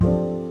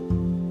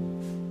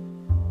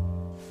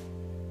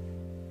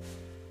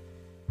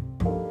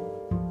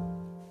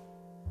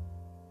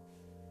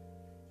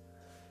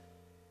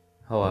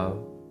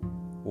Hello,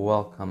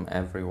 welcome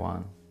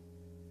everyone.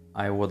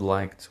 I would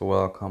like to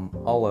welcome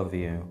all of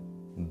you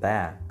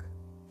back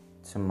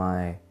to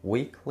my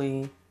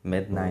weekly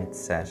midnight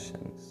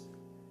sessions.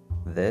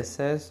 This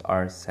is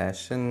our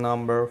session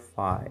number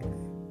 5.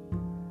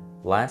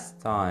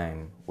 Last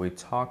time we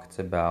talked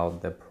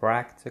about the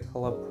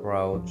practical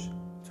approach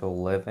to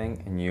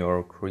living in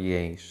your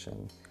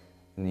creation,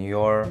 in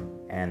your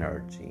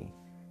energy,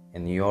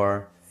 in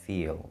your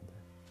field.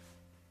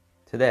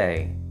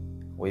 Today,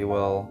 we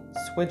will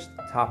switch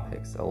the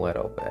topics a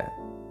little bit.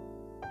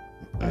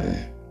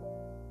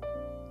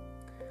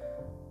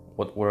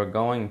 What we're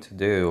going to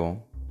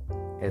do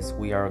is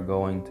we are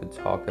going to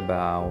talk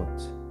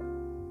about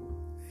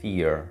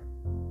fear.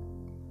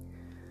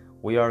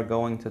 We are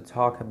going to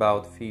talk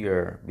about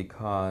fear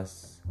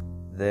because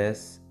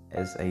this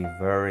is a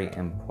very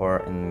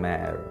important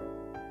matter.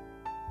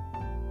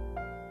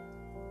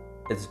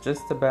 It's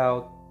just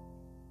about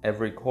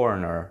every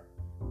corner.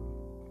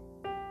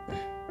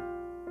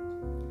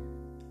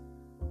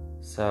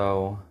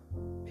 So,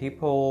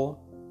 people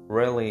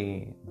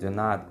really do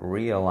not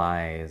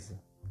realize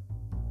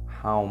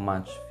how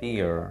much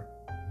fear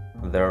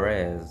there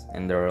is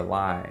in their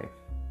life.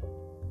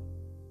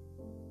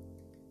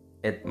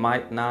 It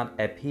might not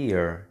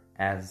appear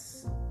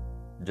as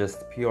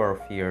just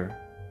pure fear,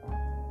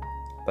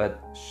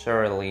 but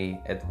surely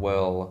it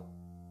will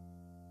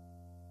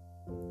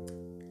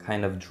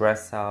kind of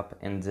dress up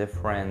in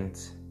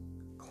different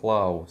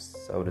clothes,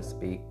 so to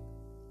speak.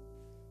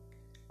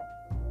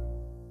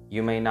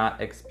 You may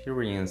not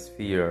experience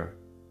fear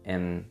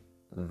in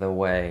the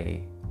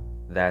way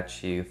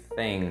that you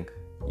think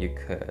you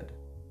could.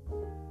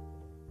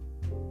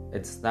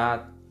 It's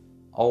not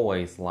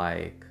always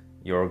like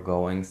you're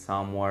going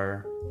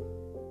somewhere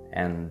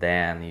and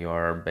then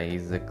you're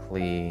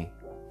basically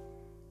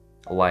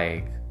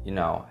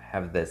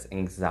have this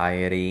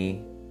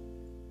anxiety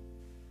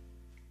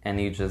and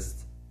you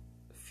just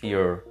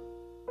fear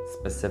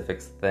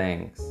specific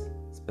things.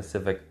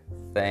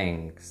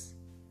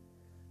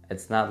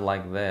 It's not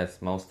like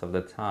this most of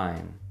the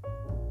time.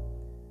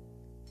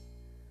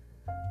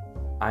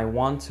 I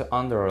want to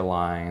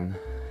underline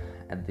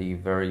at the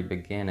very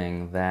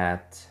beginning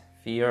that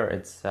fear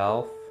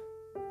itself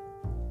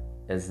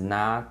is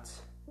not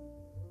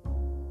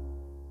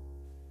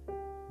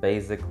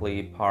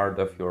basically part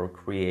of your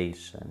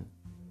creation.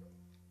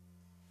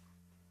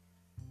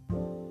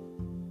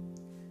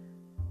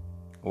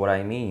 What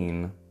I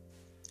mean,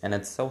 and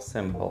it's so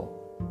simple,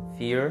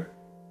 fear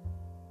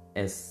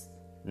is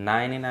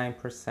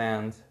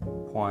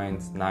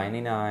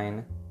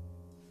 99.99.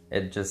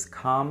 It just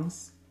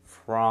comes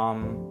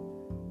from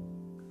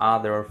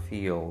other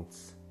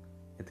fields.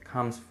 It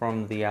comes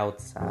from the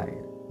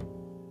outside.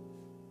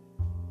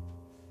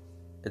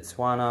 It's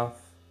one of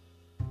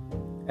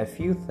a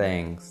few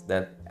things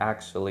that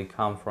actually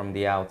come from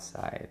the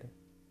outside.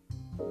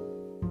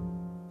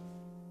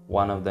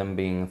 One of them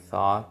being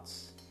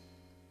thoughts,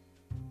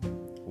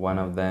 one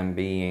of them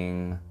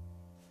being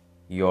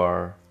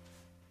your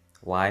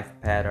life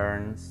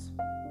patterns,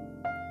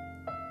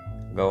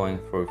 going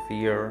through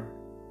fear,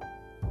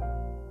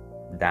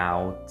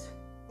 doubt,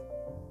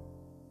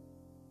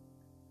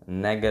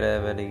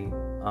 negativity,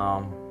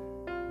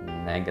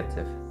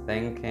 negative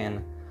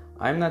thinking.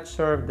 I'm not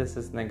sure if this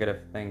is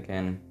negative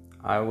thinking.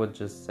 I would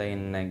just say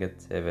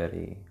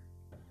negativity.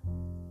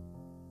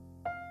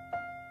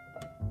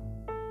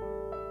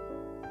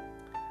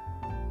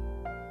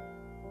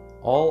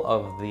 All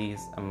of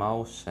these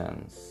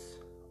emotions,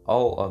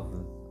 all of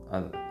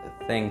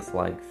things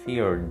like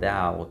fear,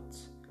 doubt,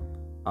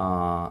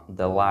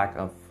 the lack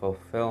of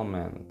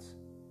fulfillment,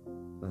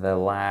 the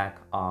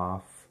lack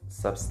of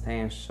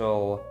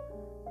substantial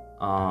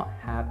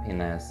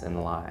happiness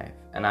in life.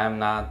 And I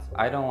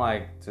don't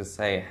like to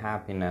say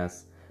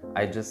happiness,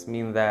 I just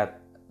mean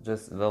that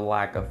just the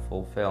lack of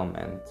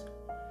fulfillment,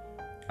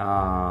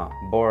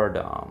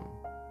 boredom,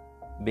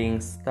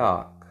 being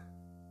stuck,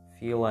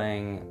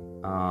 feeling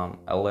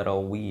a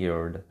little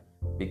weird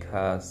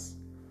because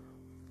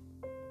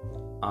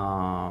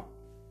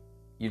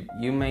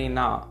you may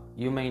know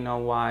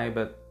why,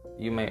 but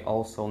you may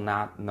also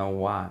not know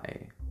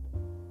why.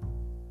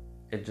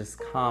 It just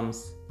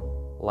comes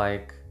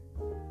like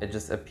it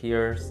just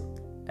appears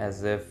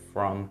as if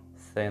from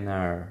thin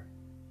air.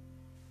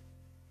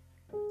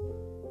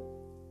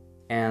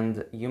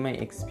 And you may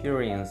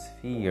experience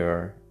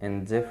fear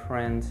in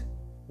different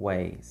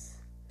ways.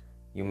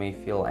 You may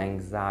feel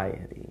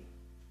anxiety.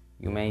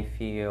 You may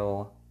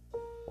feel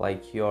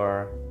like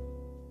you're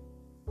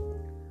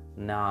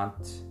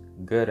not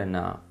good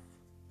enough.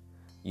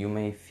 You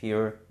may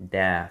fear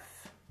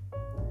death.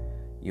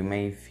 You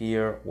may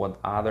fear what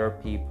other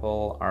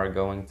people are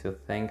going to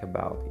think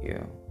about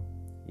you.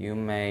 You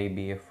may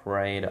be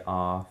afraid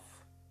of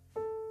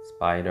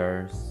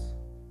spiders,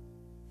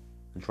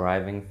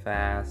 driving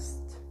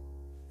fast,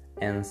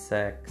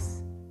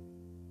 insects,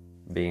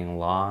 being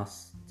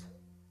lost,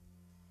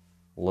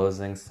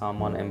 losing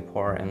someone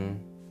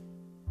important,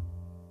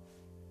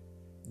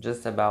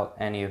 just about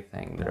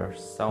anything. There are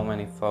so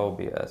many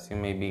phobias. You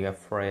may be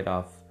afraid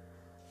of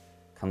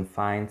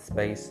confined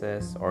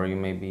spaces, or you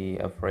may be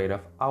afraid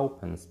of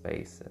open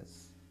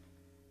spaces.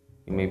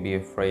 You may be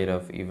afraid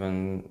of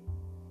even,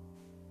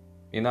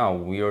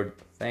 weird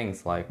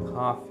things like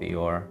coffee,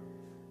 or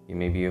you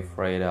may be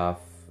afraid of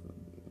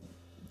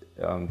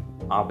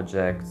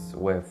objects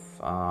with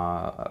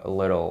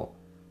little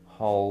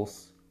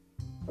holes.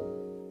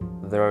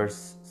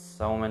 There's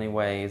so many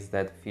ways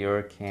that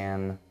fear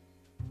can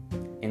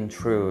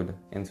intrude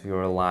into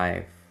your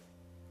life.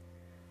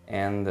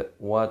 And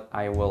what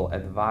I will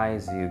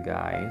advise you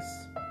guys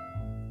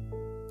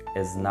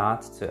is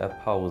not to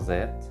oppose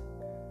it,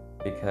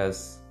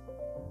 because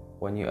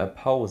when you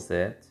oppose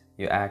it,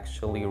 you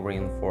actually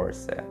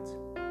reinforce it.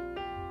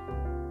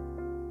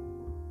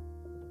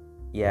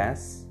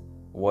 Yes,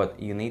 what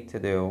you need to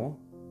do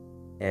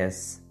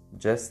is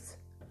just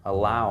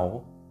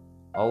allow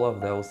all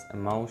of those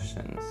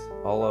emotions,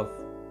 all of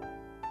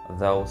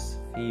those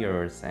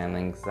fears and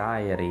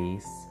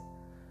anxieties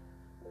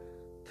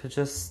to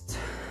just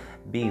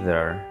be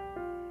there.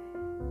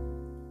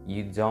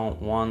 You don't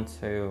want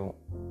to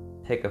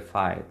pick a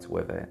fight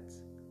with it.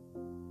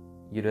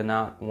 You do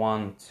not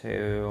want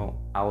to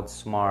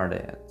outsmart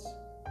it.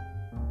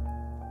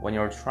 When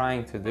you're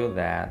trying to do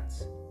that,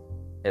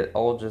 it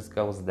all just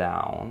goes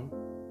down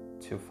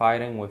to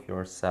fighting with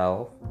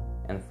yourself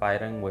and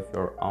fighting with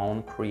your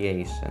own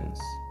creations.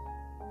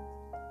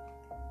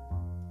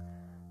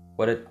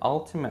 What it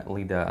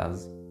ultimately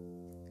does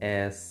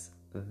is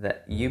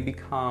that you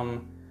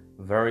become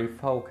very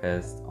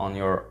focused on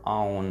your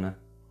own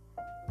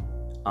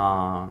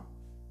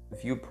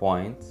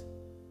viewpoint,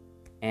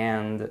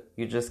 and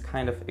you just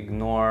kind of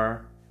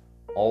ignore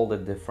all the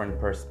different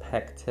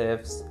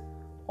perspectives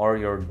or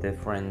your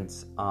different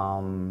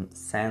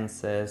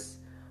senses,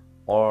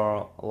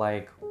 or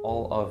like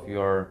all of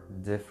your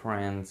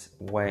different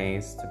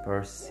ways to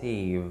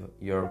perceive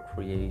your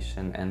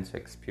creation and to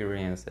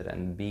experience it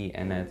and be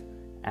in it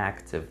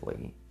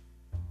actively.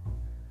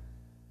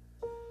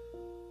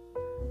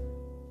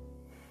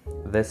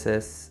 This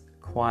is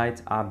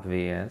quite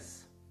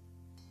obvious,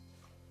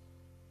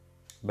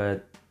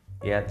 but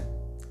yet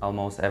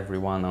almost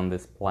everyone on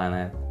this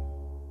planet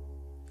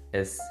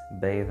is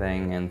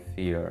bathing in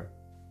fear.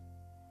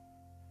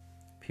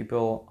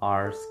 People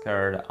are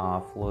scared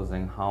of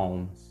losing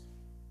homes.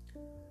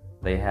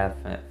 They have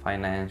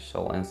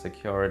financial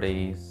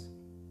insecurities.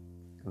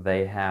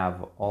 They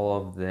have all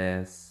of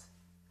this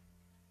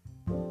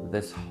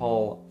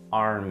whole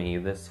army,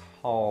 this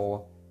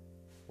whole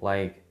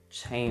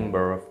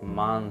chamber of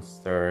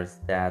monsters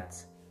that,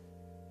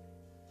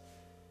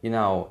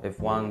 if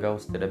one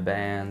goes to the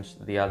bench,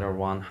 the other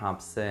one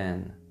hops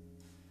in.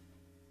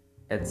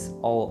 It's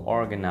all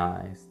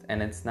organized,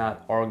 and it's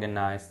not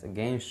organized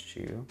against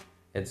you.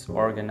 It's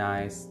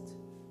organized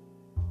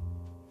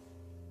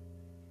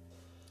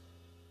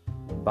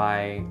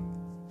by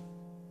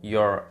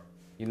your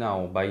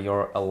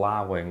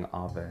allowing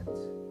of it.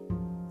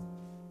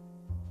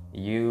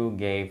 You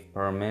gave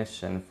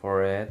permission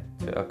for it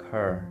to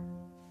occur.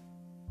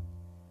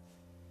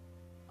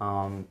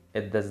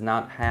 It does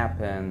not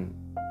happen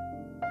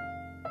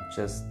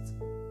just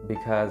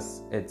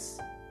because it's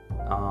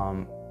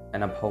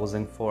an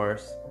opposing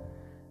force.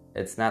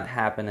 It's not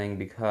happening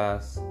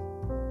because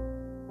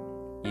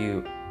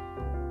you're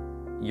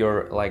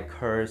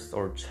cursed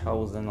or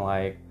chosen,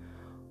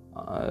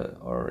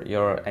 or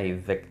you're a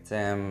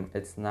victim.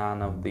 It's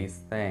none of these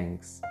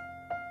things.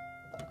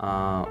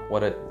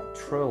 What it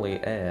truly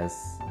is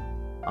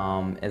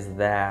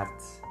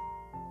that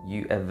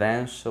you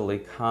eventually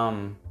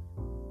come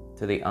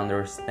to the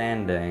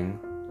understanding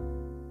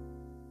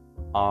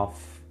of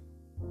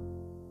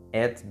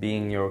it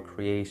being your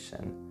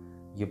creation.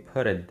 You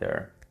put it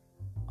there.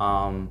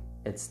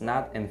 It's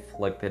not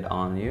inflicted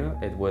on you.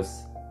 It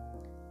was,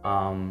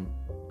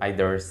 I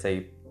dare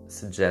say,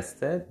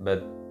 suggested,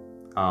 but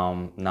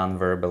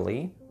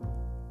non-verbally,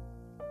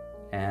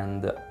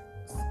 and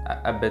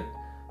a bit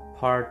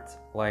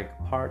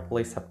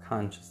partly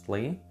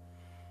subconsciously,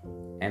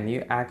 and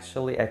you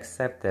actually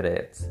accepted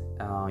it.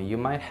 You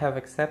might have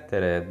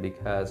accepted it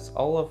because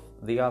all of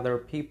the other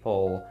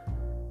people,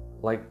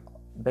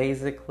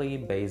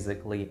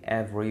 basically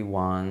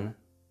everyone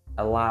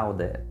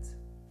allowed it.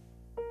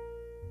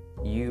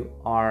 You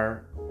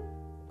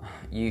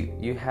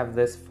have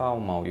this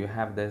FOMO, you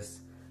have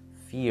this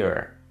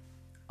fear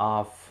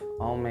of,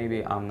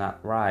 maybe I'm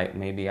not right,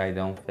 maybe I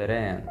don't fit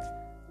in.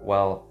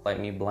 Well, let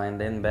me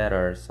blend in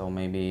better, so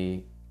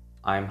maybe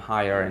I'm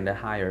higher in the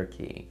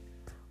hierarchy.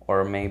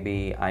 Or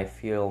maybe I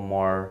feel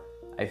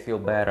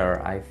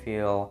better, I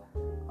feel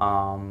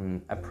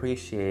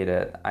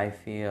appreciated, I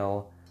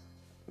feel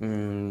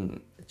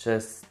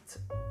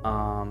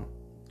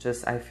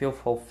I feel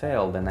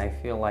fulfilled, and I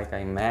feel like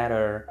I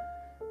matter.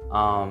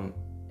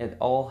 It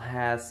all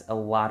has a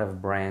lot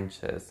of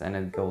branches, and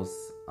it goes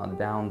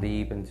down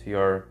deep into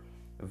your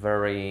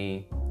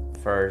very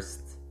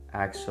first,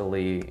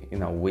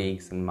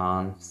 weeks and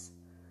months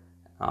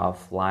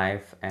of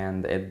life,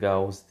 and it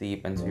goes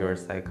deep into your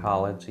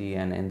psychology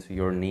and into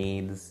your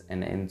needs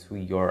and into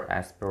your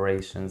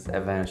aspirations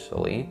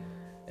eventually.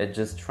 it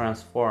just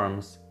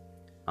transforms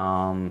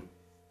onto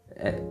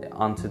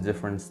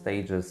different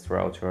stages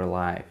throughout your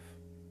life.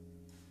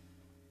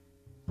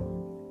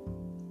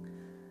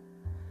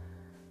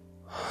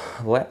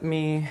 Let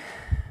me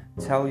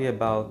tell you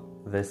about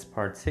this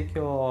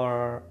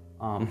particular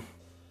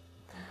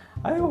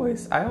I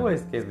always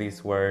get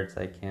these words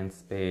I can't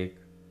speak.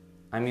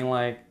 I mean,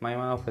 like, my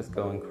mouth is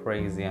going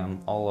crazy.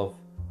 I'm all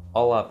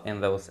up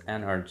in those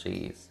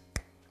energies.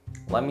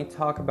 Let me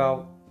talk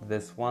about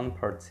this one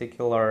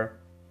particular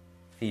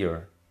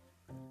fear.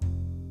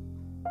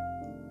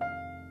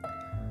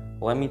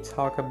 Let me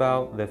talk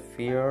about the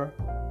fear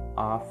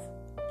of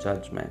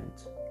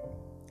judgment.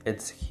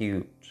 It's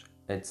huge.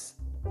 It's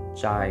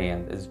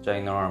giant. It's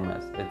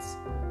ginormous. It's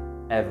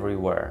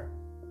everywhere.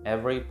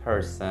 Every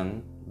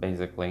person,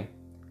 basically,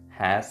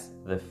 has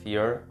the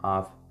fear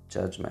of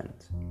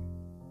judgment.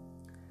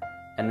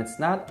 And it's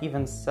not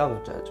even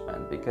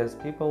self-judgment, because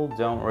people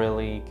don't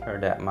really care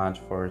that much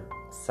for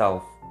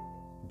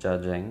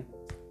self-judging.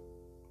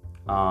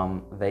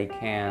 They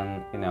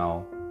can,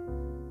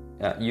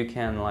 you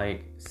can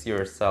like see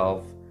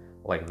yourself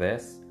like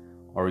this,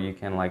 or you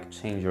can like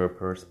change your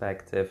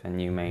perspective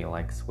and you may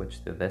like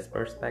switch to this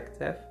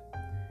perspective.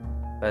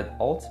 But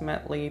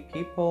ultimately,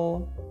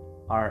 people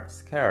are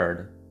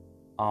scared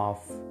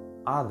of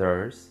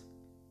others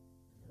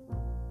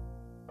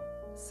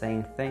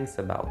saying things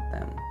about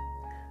them,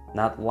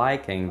 not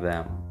liking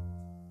them,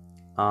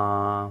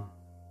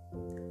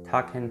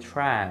 talking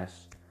trash,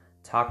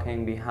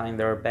 talking behind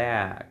their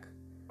back.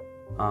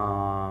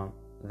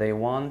 They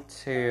want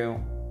to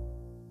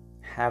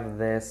have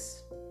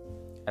this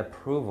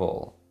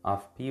approval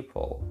of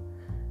people,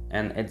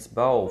 and it's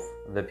both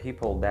the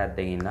people that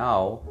they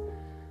know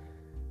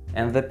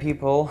and the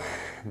people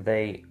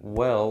they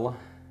will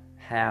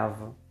have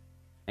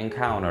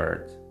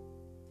encountered.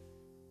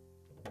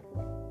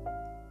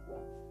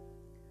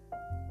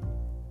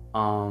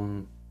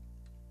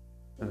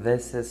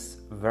 This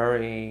is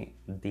very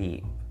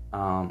deep.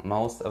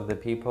 Most of the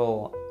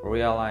people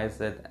realize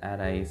it at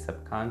a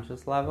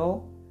subconscious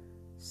level,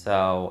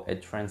 so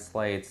it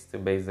translates to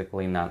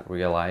basically not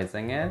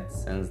realizing it,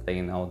 since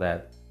they know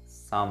that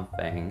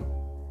something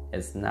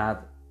is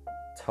not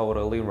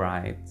totally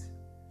right,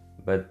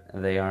 but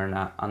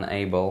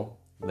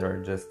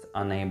they're just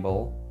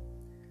unable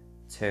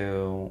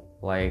to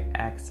like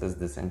access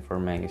this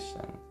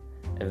information.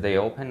 If they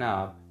open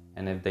up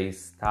and if they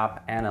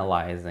stop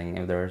analyzing,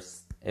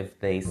 if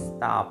they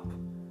stop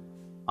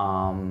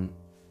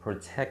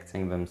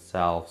protecting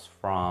themselves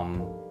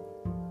from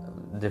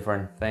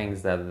different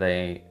things that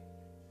they,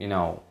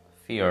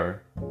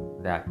 fear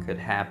that could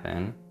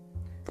happen,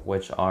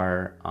 which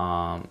are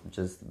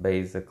just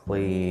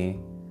basically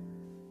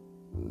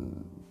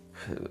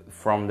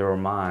from their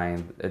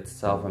mind. It's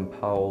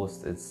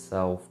self-imposed, it's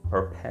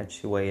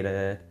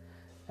self-perpetuated,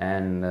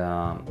 and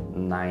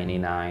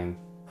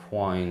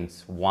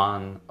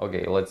 99.1,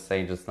 okay, let's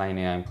say just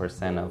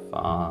 99% of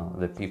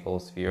the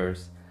people's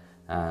fears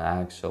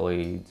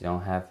actually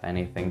don't have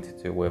anything to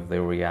do with the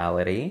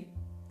reality.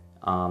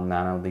 None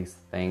of these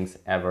things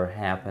ever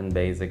happen,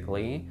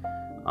 basically.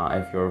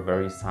 If you're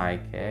very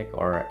psychic,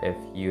 or if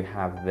you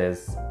have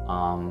this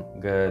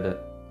good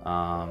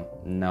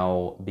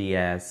no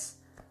BS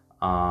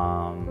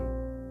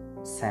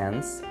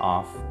sense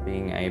of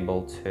being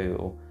able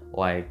to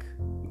like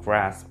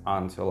grasp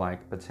onto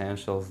like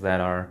potentials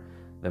that are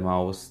the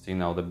most,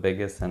 the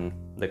biggest and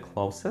the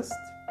closest,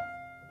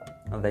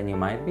 then you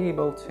might be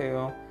able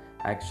to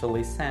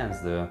actually sense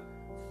the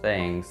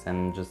things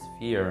and just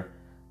fear,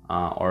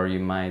 or you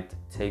might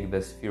take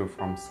this fear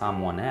from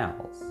someone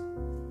else,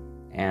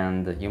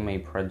 and you may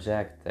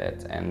project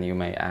it, and you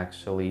may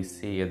actually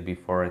see it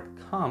before it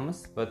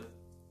comes, but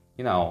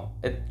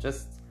it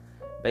just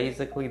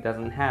basically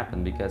doesn't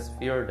happen, because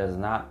fear does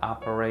not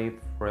operate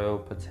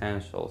through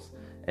potentials.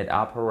 It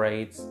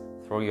operates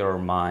through your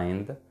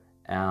mind.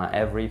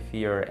 Every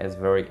fear is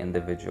very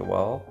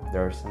individual.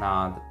 There's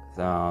not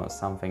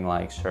something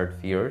like shared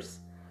fears.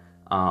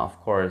 Of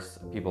course,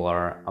 people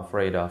are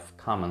afraid of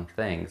common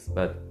things,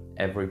 but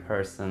every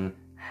person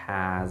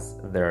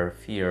has their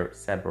fear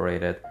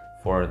separated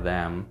for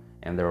them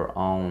in their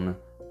own,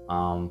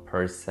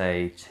 per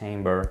se,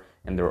 chamber,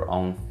 in their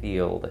own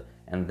field.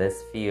 And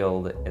this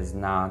field is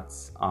not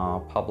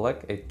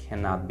public. It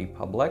cannot be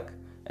public.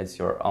 It's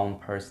your own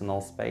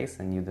personal space,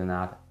 and you do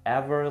not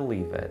ever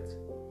leave it.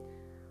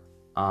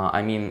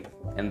 In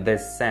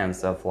this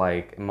sense of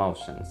like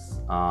emotions,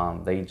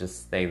 they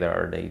just stay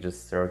there. They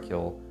just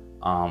circle.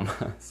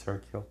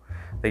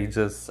 They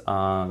just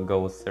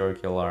go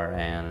circular,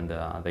 and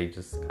they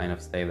just kind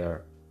of stay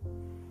there.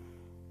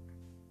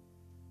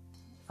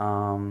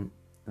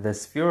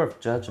 This fear of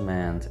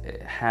judgment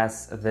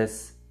has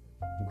this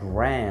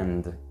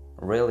grand,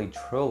 really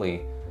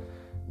truly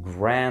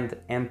grand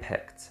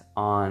impact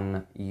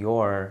on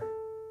your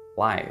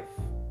life,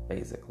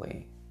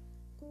 basically.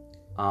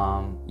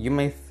 You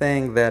may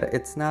think that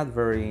it's not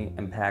very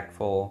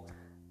impactful,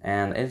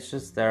 and it's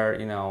just there,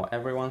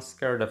 everyone's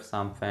scared of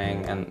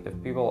something, and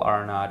if people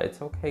are not,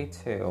 it's okay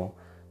too.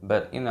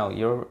 but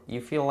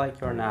you feel like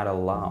you're not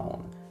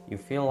alone. You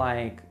feel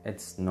like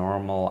it's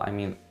normal. I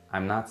mean,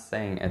 I'm not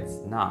saying it's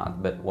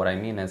not, but what I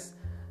mean is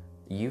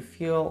you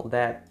feel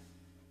that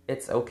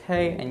it's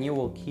okay and you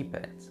will keep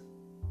it.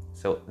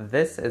 So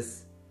this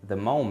is the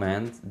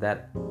moment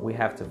that we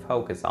have to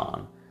focus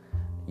on.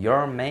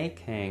 You're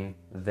making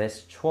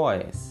this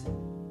choice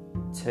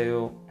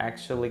to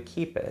actually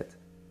keep it.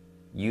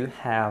 You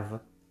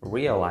have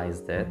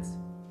realized it,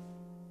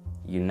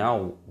 you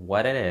know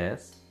what it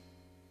is,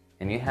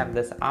 and you have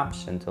this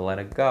option to let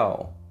it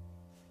go,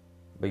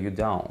 but you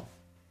don't.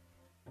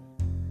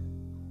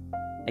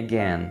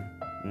 Again,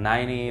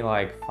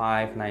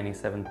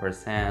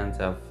 97%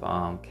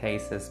 of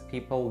cases,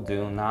 people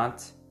do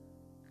not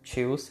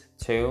choose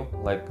to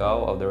let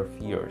go of their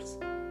fears.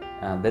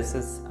 This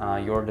is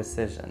your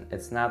decision.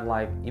 It's not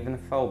like even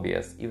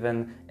phobias,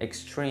 even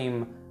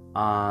extreme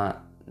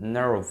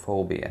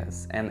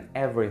neurophobias and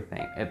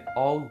everything. It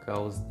all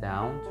goes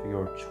down to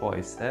your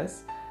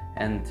choices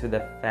and to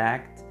the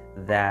fact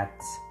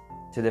that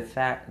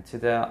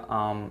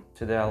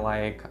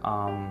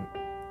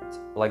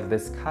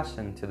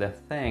discussion to the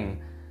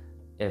thing.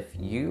 If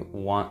you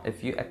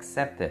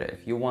accept it,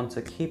 if you want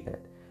to keep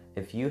it,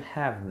 if you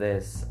have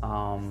this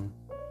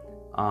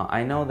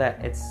I know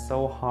that it's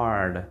so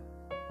hard.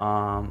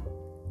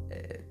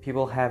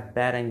 People have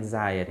bad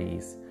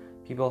anxieties,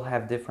 people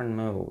have different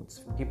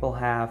moods, people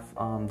have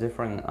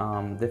different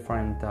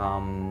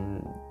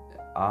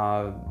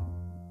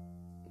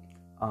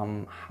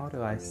how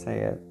do I say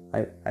it?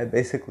 I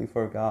basically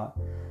forgot.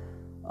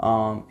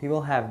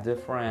 People have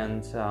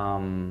different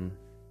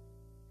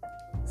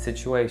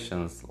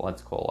situations,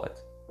 let's call it.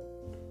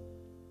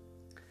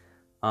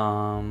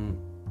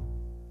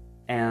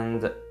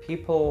 And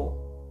people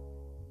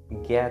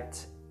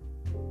get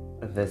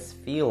this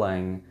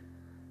feeling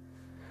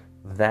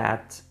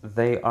that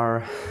they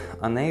are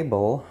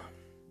unable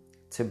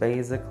to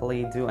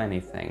basically do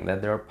anything,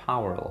 that they're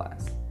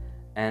powerless.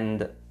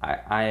 And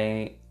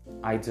I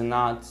do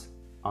not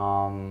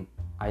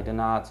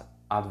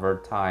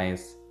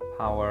advertise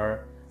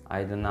power.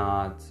 I do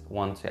not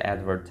want to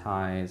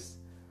advertise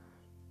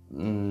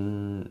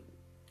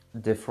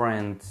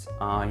different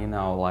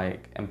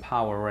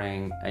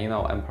empowering.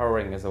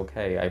 Empowering is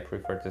okay. I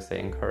prefer to say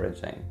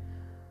encouraging.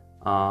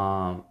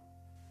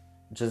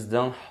 Just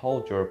don't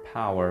hold your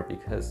power,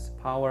 because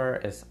power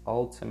is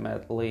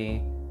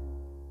ultimately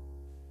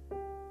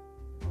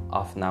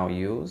of no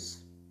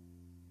use.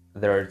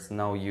 There is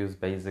no use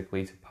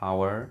basically to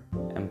power,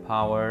 and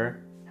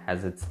power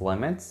has its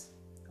limits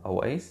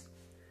always.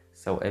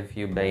 So if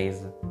you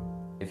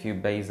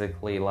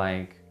basically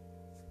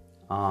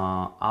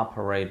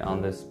operate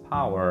on this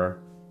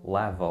power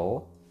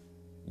level,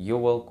 you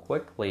will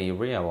quickly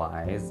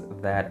realize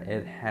that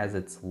it has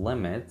its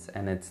limits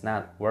and it's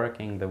not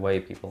working the way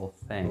people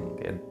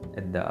think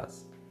it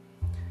does.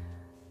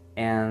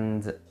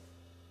 And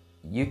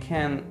you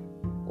can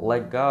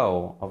let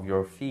go of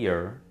your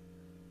fear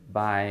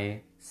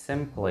by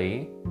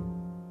simply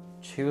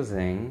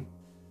choosing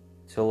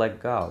to let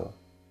go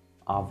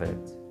of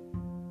it.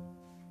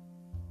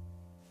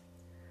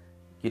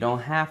 You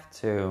don't have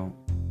to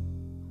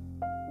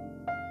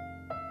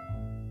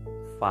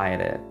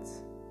fight it.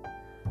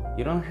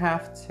 You don't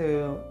have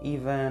to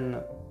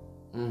even,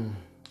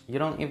 you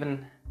don't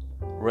even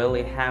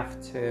really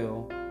have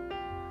to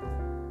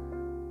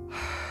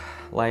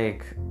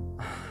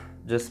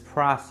just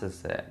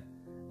process it.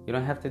 You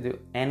don't have to do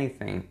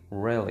anything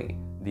really.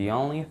 The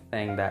only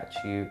thing that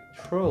you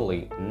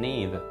truly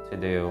need to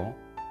do,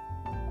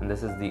 and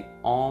this is the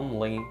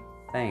only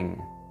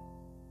thing,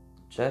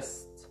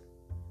 just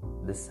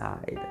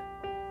decide.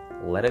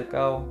 Let it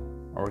go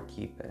or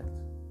keep it.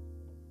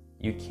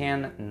 You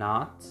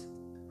cannot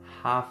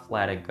half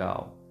let it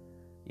go.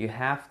 You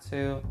have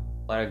to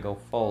let it go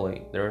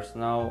fully.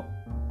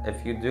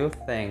 If you do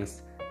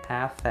things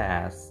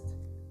half-assed,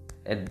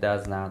 it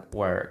does not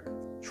work.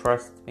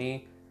 Trust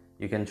me,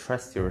 you can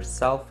trust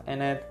yourself in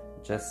it.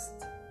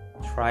 Just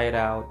try it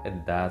out.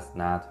 It does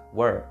not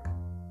work.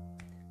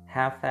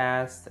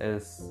 Half-assed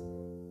is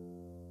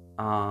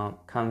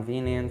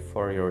convenient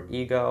for your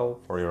ego,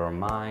 for your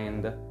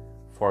mind,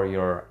 for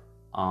your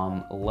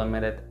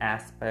limited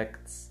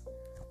aspects,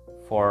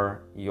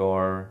 for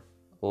your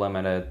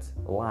limited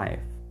life.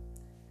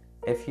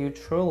 If you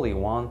truly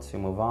want to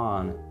move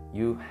on,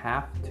 you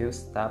have to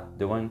stop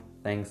doing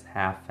things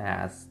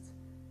half-assed.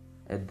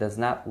 It does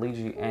not lead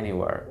you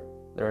anywhere.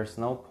 There's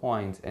no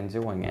point in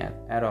doing it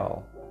at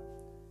all.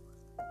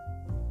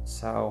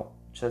 So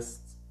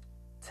just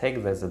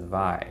take this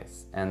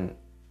advice, and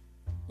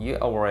you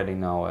already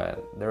know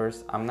it.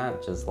 I'm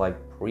not just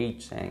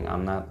preaching.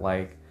 I'm not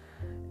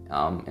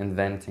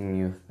inventing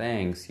new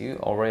things. You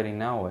already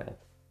know it.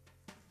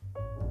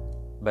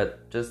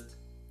 But just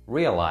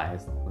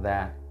realize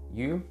that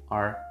you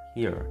are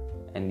here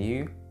and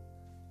you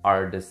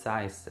are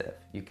decisive.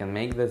 You can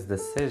make this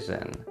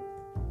decision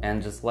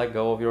and just let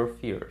go of your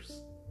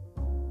fears.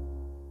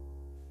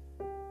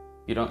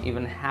 You don't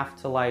even have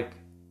to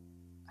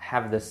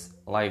have this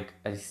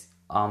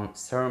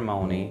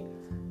ceremony.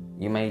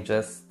 You may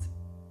just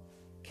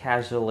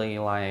casually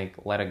like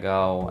let it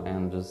go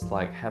and just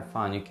like have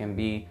fun. You can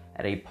be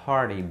at a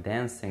party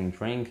dancing,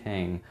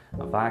 drinking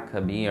vodka,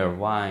 beer,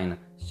 wine,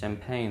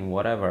 champagne,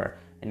 whatever,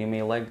 and you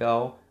may let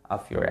go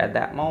of your at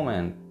that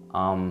moment.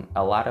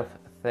 A lot of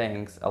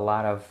things, a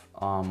lot of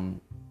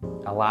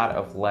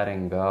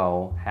letting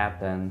go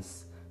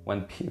happens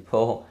when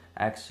people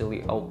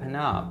actually open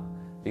up.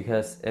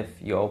 Because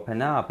if you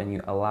open up and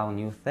you allow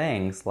new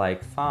things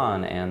like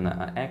fun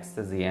and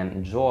ecstasy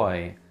and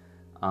joy,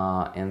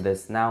 in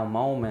this now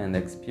moment,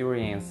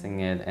 experiencing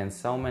it in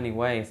so many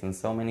ways, in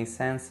so many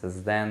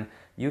senses, then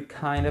you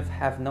kind of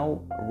have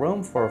no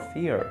room for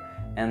fear,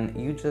 and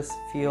you just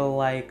feel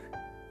like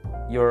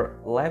you're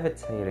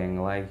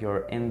levitating, like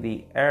you're in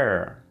the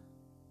air.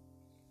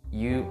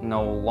 You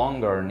no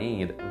longer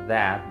need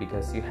that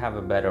because you have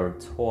a better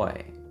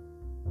toy.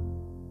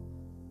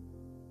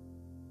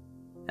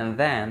 And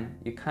then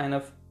you kind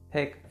of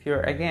pick fear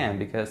again,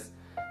 because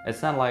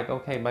it's not like,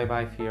 okay,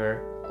 bye-bye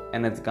fear,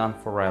 and it's gone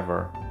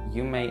forever.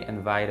 You may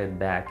invite it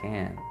back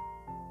in.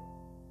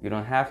 You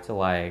don't have to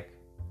like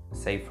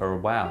say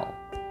farewell.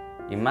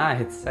 You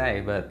might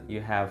say, but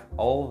you have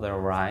all the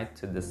right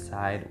to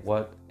decide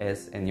what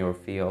is in your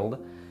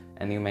field,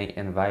 and you may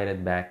invite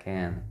it back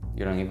in.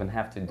 You don't even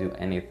have to do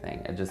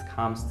anything. It just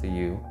comes to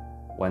you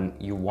when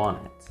you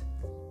want it.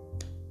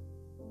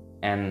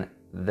 And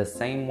the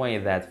same way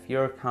that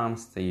fear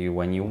comes to you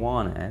when you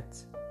want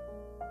it,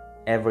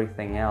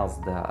 everything else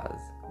does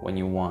when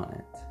you want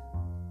it.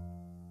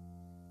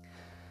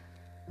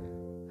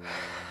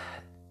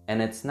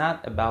 And it's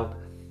not about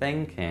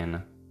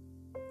thinking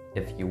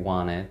if you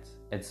want it,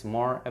 it's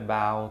more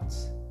about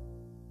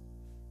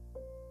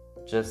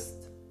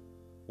just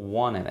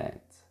wanting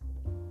it.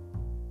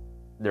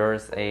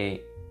 There's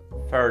a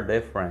fair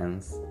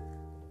difference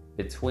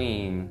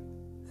between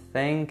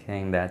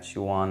thinking that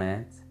you want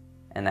it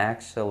and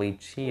actually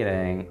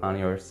cheating on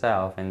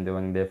yourself and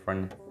doing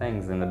different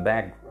things in the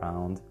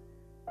background.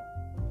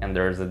 And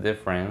there's a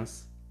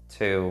difference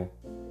to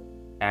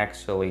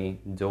actually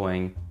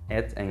doing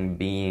it and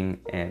being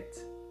it.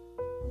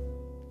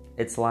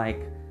 It's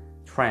like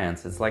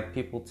trance. It's like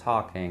people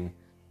talking,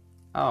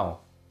 oh,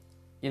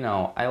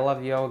 I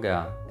love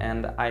yoga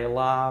and I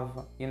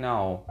love,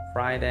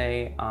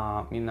 Friday,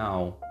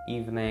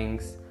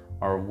 evenings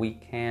or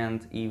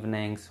weekend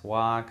evenings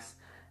walks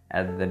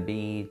at the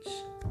beach.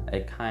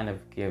 It kind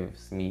of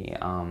gives me,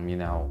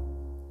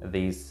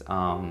 these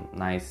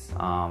nice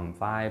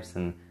vibes,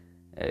 and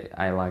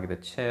I like the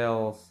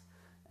chills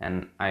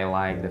and I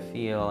like the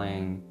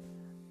feeling,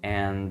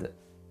 and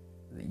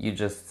you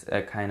just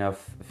kind of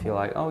feel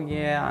like, oh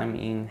yeah, I'm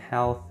eating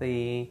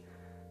healthy,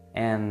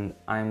 and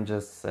I'm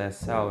just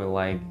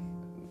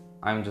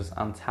I'm just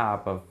on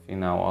top of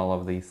all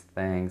of these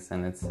things,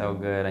 and it's so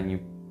good, and you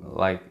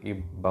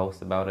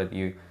boast about it,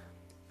 you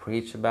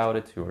preach about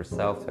it to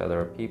yourself, to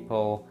other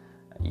people,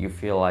 you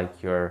feel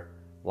like your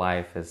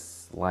life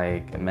is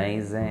like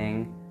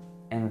amazing,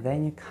 and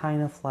then you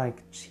kind of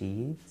like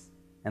cheat,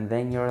 and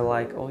then you're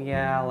like, oh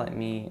yeah, let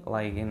me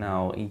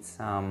eat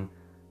some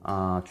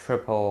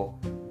triple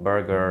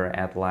burger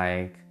at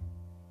like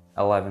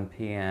 11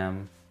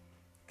 p.m.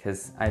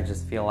 because I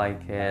just feel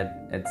like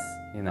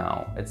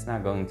it's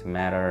not going to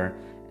matter,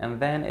 and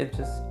then it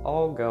just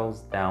all goes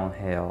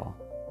downhill.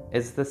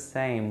 It's the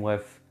same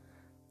with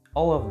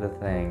all of the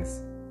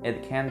things.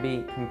 It can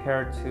be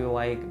compared to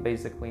like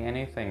basically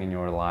anything in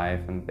your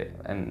life and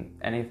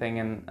anything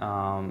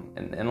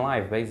in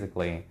life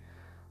basically.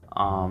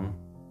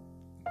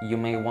 You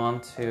may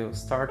want to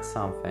start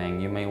something,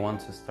 you may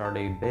want to start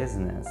a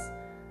business,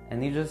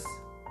 and you just,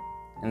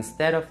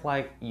 instead of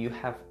you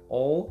have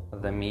all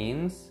the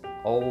means,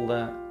 all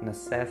the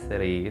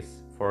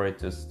necessities for it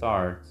to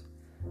start,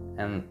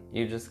 and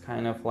you just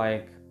kind of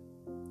like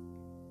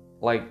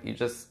you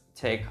just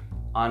take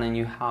on a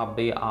new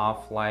hobby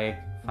of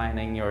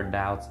finding your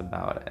doubts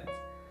about it.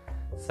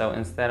 So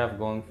instead of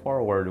going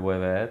forward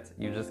with it,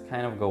 you just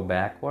kind of go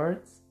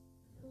backwards,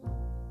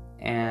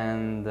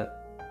 and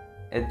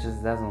it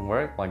just doesn't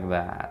work like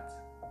that.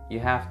 You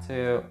have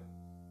to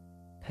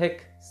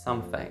pick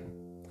something,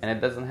 and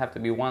it doesn't have to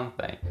be one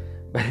thing,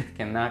 but it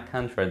cannot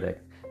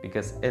contradict,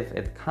 because if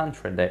it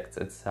contradicts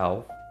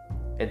itself,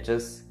 it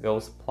just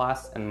goes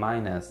plus and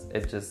minus,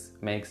 it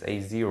just makes a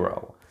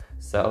zero.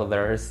 So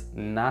there's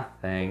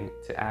nothing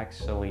to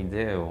actually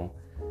do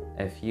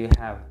if you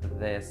have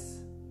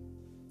these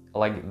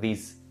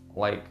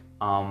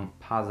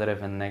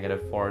positive and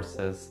negative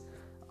forces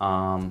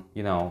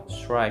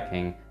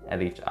striking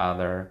at each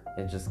other.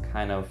 It just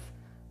kind of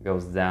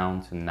goes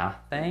down to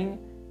nothing,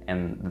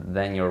 and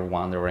then you're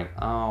wondering,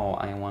 oh,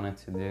 I wanted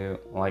to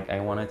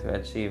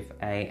achieve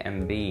A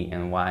and B,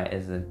 and why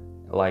isn't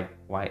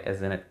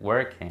it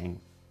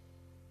working?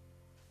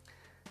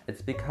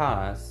 It's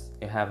because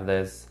you have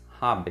this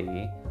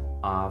hobby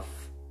of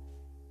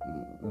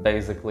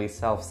basically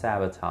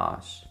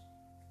self-sabotage.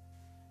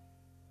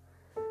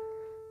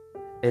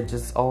 It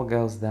just all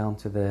goes down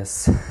to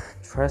this.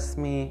 Trust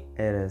me,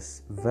 it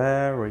is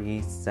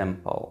very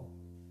simple.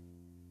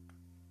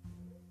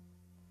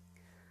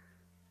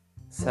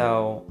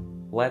 So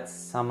let's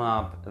sum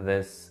up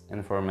this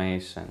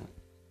information.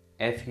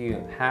 If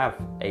you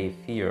have a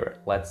fear,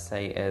 let's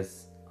say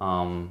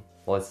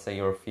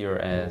your fear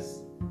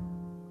is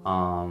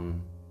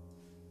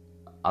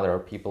other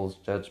people's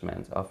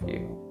judgment of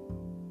you,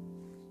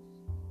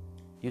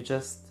 you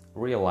just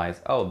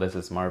realize, oh, this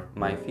is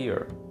my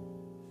fear.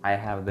 I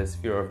have this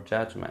fear of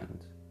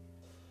judgment.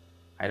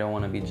 I don't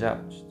want to be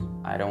judged.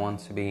 I don't want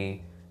to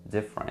be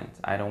different.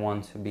 I don't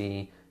want to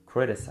be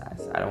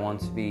criticized. I don't want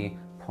to be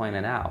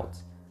pointed out.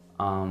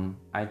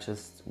 I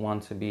just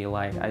want to be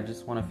I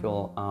just want to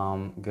feel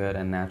good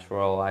and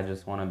natural. I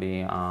just want to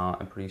be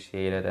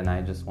appreciated, and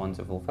I just want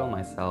to fulfill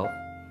myself.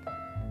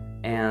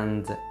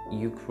 And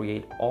you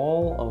create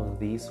all of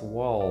these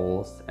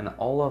walls and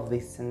all of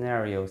these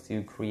scenarios.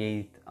 You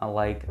create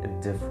a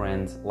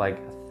different,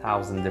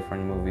 1,000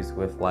 different movies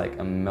with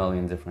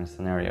 1,000,000 different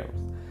scenarios.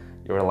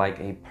 You're like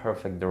a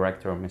perfect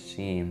director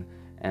machine,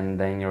 and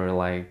then you're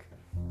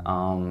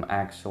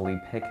actually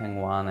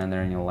picking one, and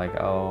then you're like,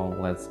 oh,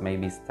 let's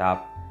maybe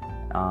step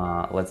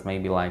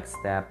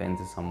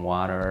into some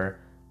water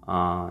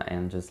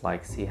and just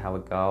see how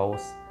it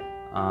goes,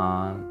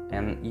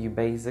 and you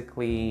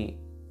basically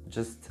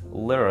just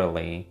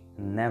literally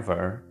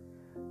never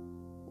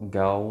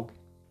go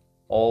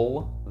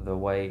all the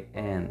way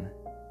in.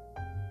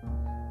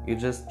 You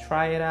just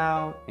try it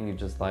out, and you're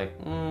just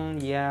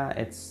yeah,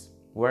 it's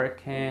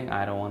working,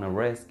 I don't want to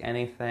risk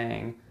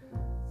anything,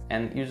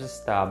 and you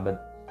just stop.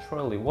 But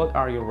truly, what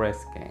are you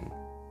risking?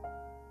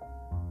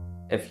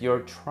 If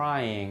you're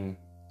trying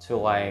to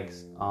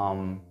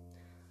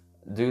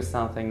do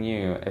something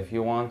new, if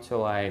you want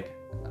to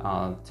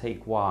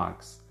take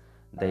walks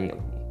daily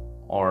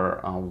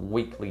or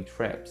weekly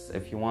trips,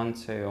 if you want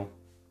to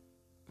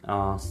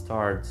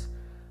start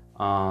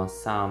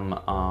some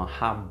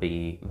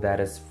hobby that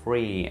is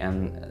free, and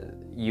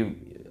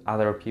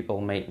other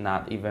people may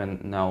not even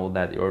know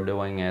that you're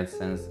doing it,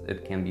 since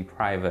it can be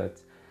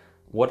private,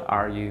 what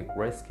are you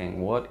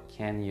risking? What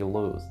can you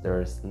lose?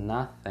 There's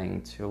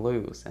nothing to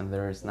lose, and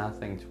there's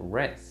nothing to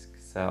risk.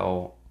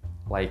 So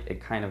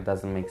it kind of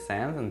doesn't make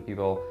sense, and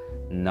people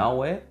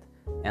know it,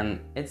 and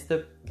it's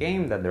the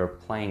game that they're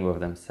playing with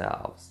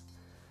themselves.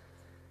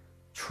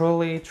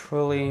 Truly,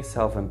 truly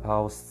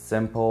self-imposed,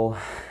 simple,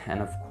 and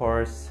of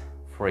course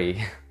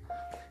free.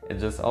 It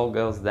just all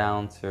goes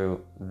down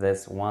to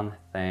this one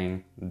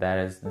thing, that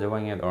is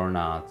doing it or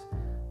not.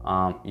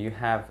 You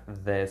have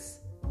this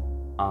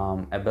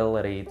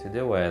ability to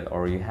do it,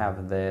 or you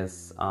have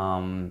this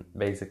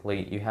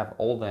basically you have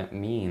all the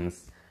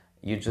means.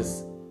 It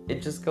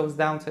just goes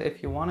down to,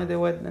 if you want to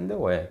do it, then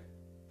do it.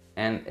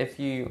 And if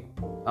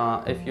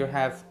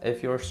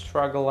you're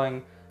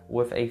struggling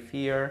with a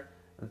fear,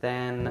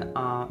 then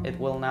it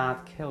will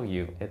not kill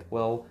you. It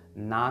will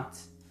not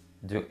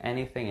do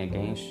anything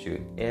against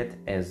you. It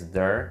is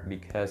there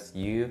because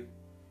you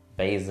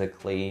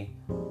basically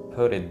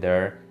put it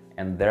there,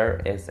 and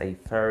there is a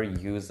fair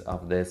use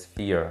of this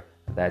fear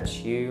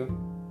that you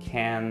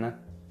can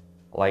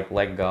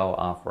let go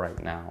of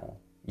right now.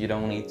 You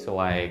don't need to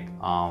I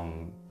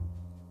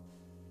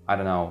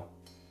don't know,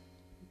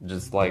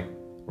 just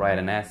write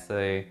an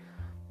essay,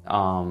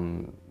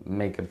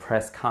 make a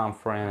press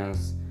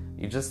conference.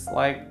 You just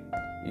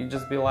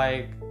be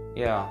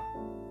yeah,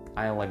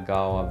 I let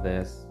go of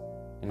this.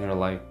 And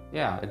you're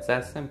yeah, it's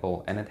that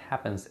simple, and it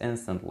happens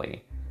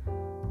instantly.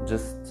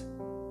 Just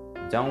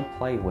don't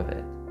play with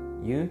it.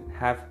 You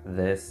have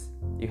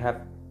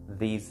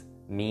these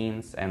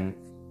means, and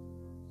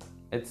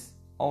it's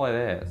all it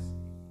is.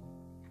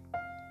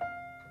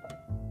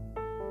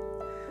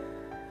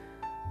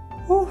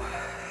 Whew.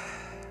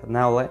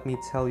 Now let me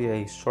tell you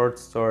a short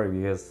story,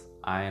 because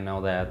I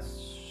know that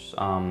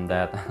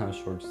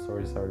short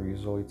stories are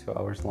usually 2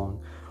 hours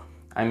long.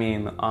 I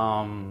mean,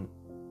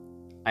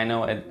 I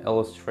know it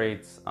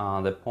illustrates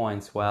the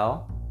points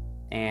well,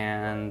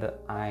 and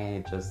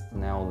I just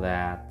know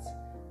that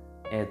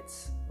it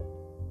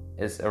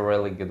is a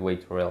really good way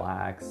to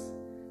relax,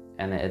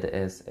 and it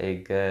is a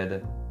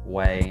good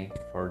way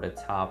for the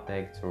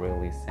topic to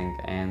really sink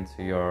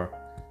into your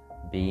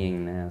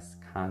beingness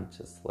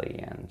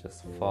consciously, and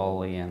just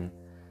fully, and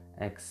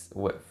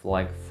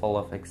full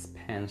of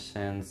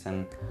expansions,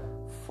 and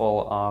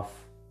full of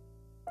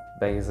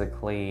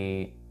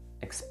basically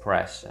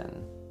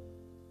expression.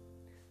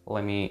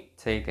 Let me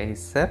take a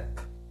sip.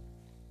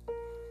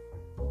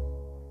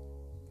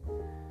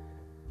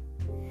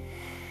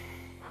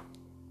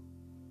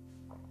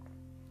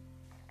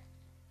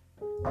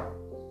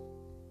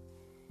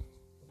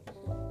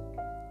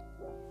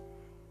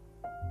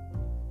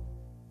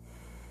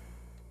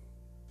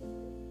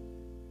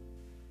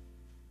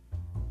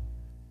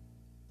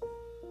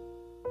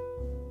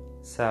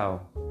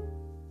 So,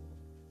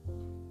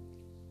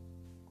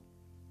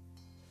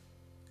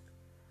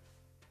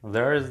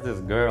 there is this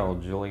girl,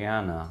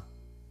 Juliana.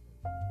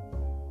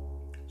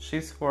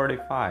 She's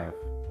 45.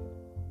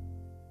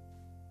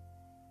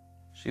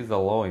 She's a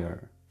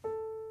lawyer.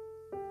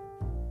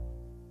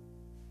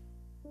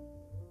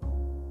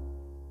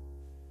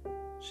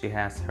 She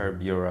has her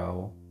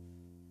bureau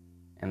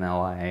in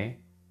LA,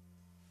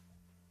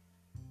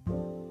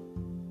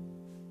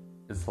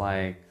 It's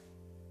like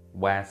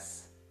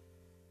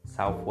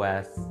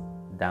southwest,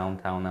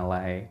 downtown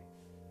LA,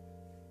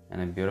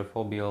 in a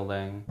beautiful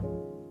building.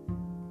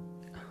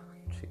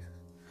 Jesus.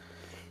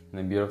 In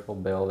a beautiful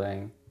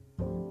building.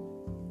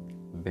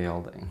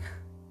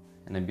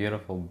 In a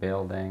beautiful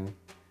building.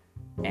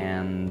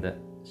 And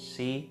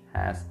she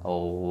has a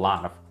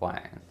lot of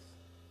clients.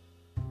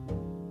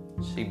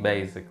 She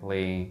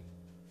basically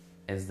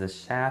is the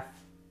chef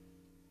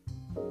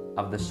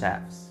of the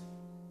chefs.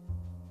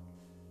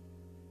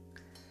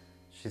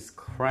 She's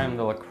creme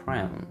de la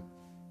creme.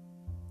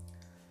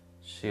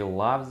 She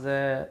loves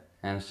it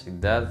and she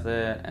does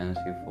it and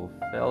she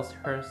fulfills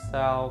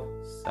herself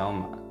so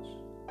much.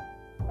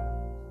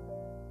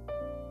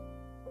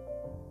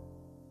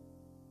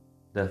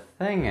 The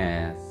thing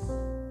is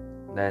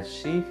that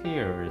she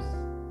fears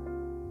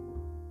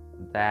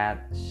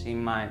that she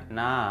might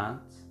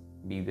not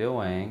be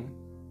doing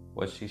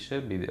what she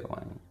should be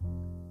doing.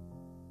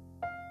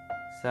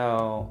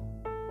 So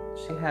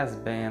she has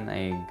been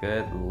a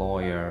good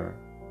lawyer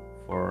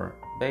for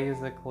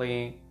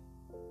basically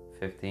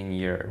 15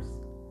 years.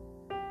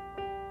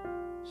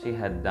 She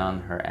had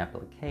done her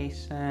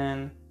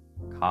application,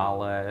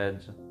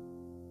 college,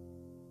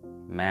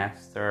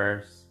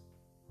 master's,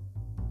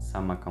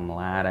 summa cum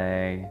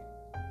laude,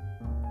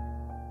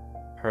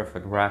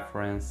 perfect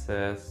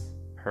references,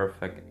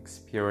 perfect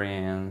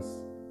experience.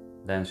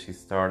 Then she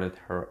started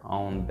her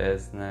own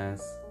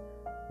business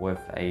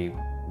with a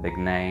big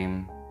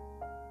name.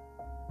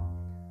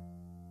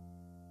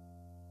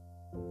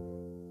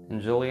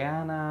 And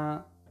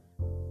Juliana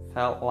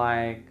felt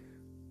like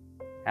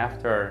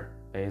after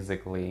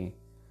basically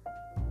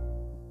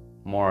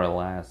more or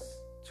less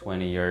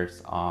 20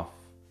 years of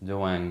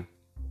doing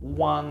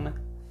one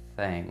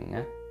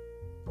thing,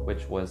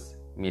 which was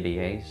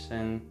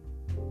mediation,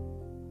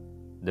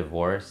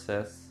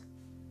 divorces,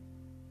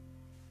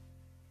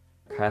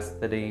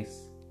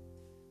 custodies,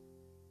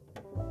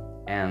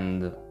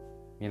 and,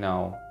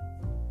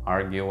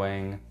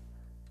 arguing,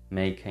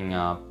 making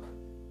up,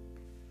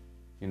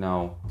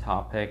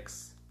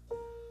 topics,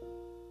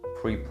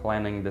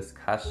 pre-planning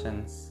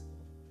discussions,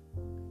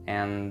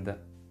 and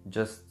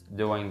just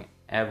doing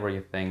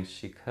everything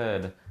she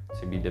could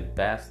to be the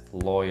best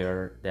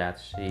lawyer that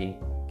she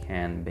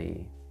can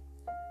be.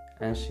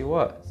 And she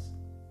was.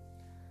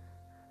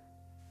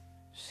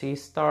 She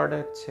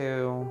started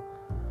to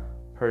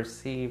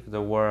perceive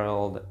the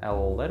world a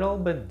little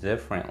bit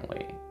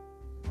differently.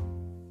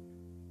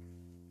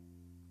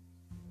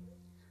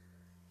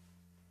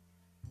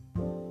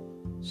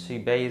 She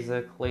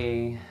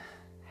basically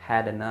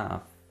had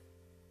enough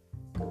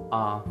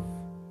of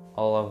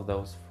all of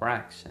those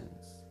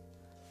fractions,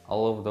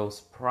 all of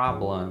those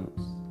problems,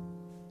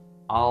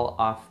 all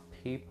of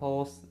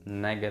people's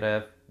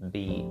negative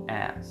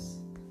BS.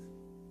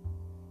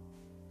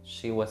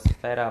 She was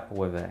fed up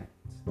with it.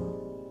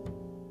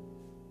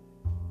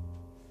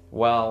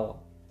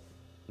 Well,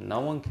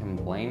 no one can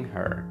blame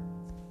her.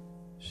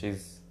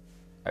 She's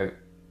a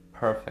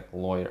perfect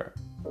lawyer.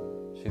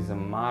 She's a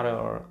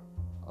model.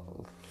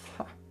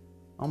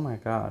 Oh my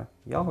god,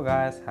 y'all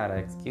guys had to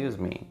excuse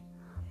me.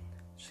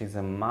 She's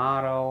a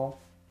model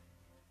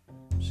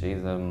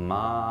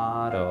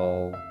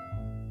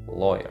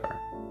lawyer.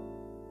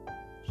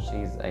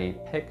 She's a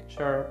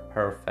picture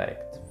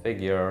perfect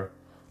figure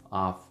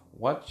of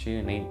what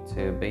you need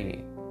to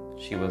be.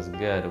 She was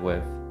good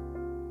with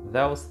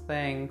those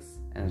things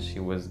and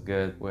she was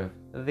good with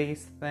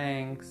these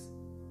things.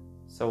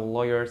 So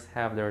lawyers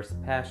have their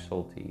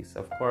specialties.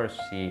 Of course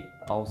she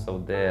also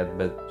did,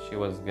 but she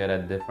was good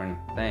at different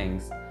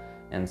things.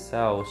 And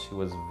so she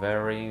was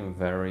very,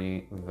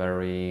 very,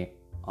 very,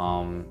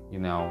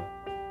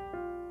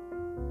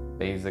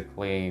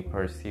 basically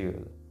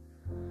pursued.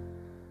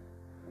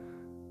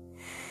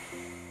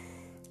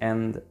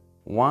 And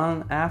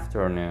one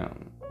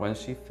afternoon, when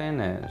she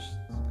finished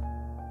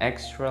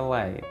extra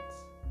late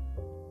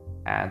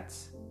at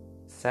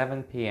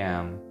 7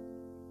 p.m.,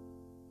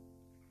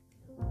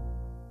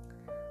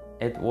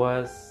 it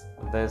was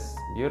this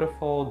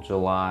beautiful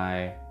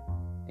July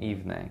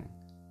evening.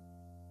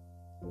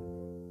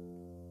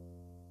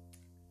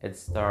 It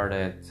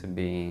started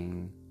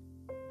being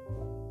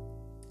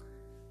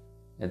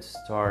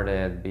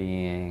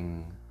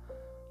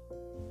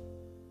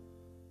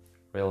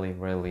really,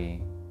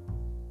 really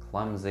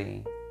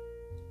clumsy.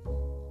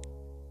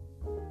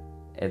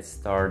 It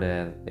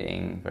started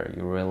being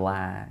very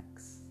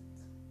relaxed.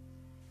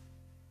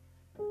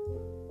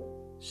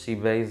 She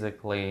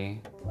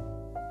basically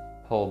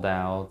pulled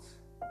out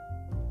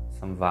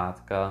some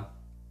vodka,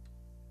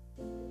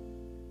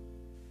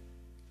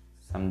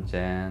 some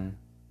gin,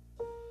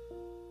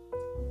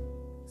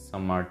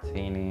 some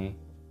martini,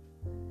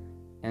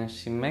 and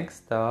she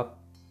mixed up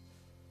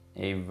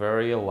a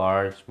very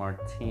large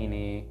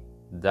martini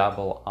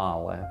double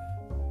olive.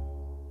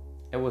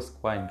 It was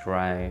quite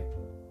dry.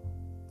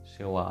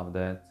 She loved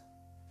it.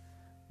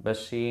 But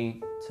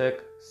she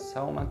took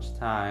so much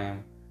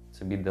time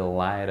to be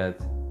delighted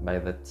by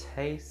the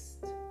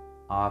taste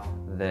of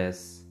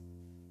this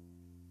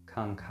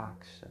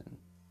concoction.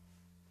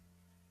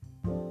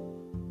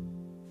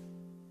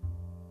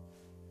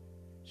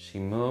 she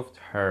moved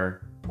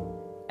her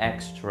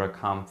extra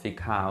comfy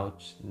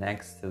couch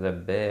next to the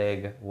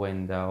big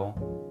window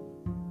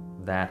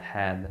that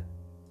had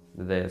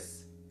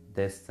this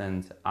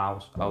distant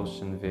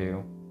ocean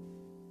view.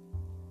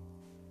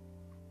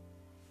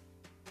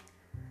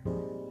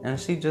 And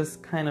she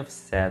just kind of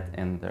sat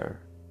in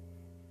there,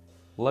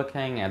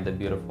 looking at the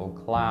beautiful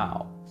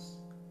clouds,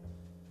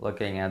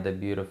 looking at the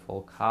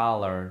beautiful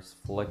colors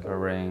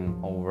flickering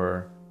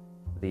over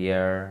the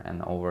air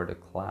and over the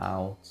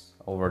clouds,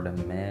 over the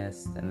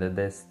mist in the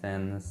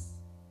distance.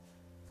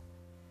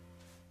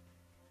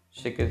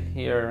 She could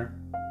hear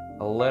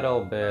a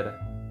little bit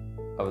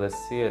of the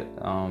sea.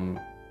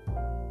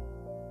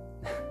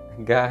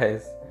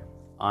 Guys,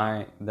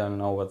 I don't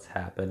know what's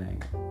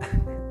happening.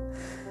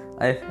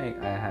 I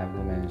think I have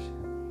dementia.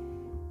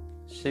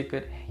 She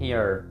could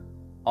hear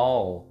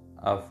all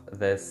of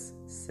this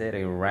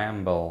city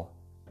ramble,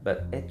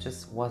 but it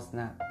just was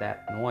not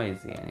that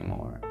noisy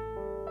anymore.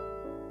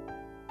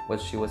 What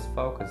she was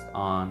focused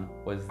on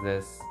was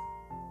this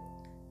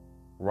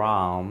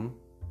realm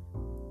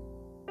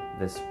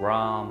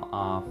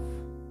of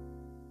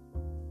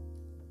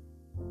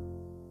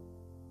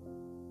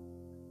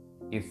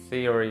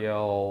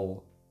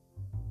ethereal,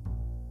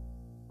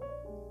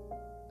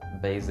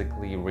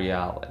 basically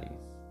realities.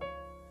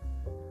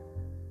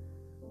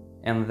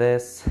 And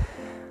this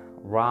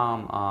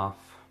realm of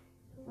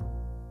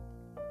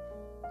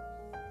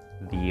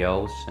the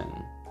ocean,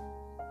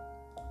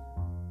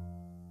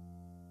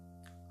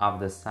 of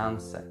the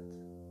sunset,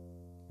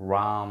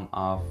 realm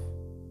of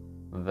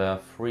the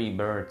free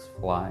birds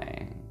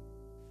flying,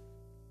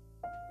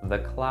 the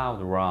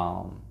cloud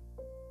realm.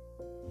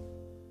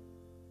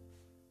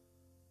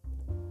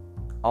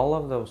 All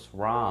of those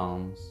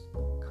realms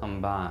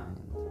combined.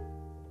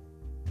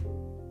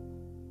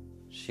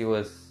 She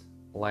was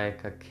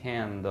like a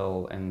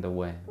candle in the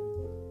wind.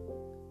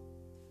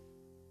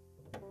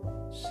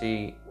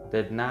 She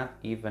did not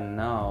even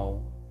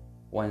know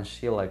when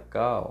she let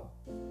go.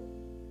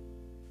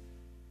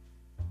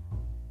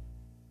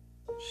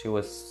 She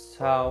was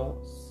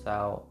so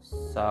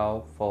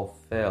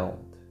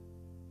fulfilled.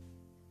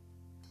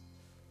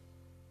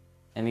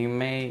 And you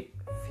may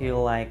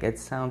feel like it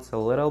sounds a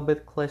little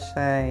bit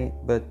cliche,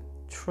 but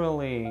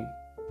truly,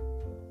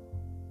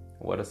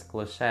 what is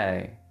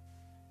cliche?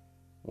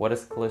 What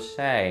is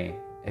cliche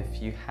if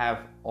you have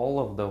all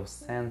of those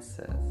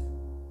senses?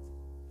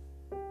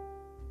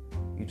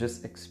 You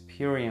just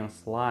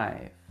experience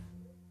life.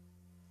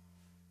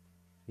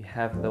 You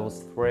have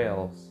those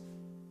thrills.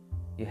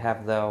 You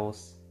have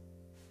those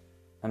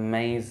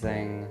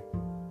amazing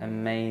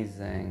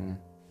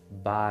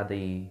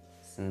body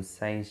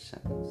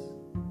sensations.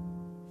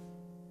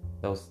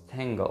 Those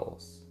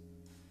tingles.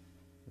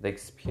 The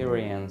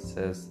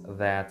experiences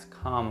that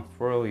come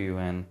through you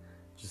and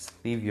just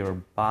leave your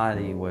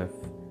body with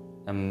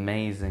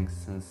amazing,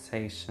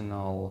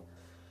 sensational...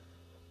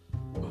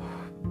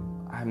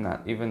 I'm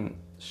not even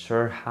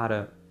sure how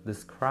to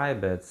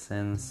describe it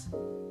since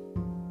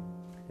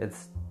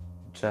it's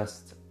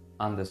just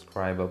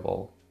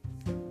undescribable.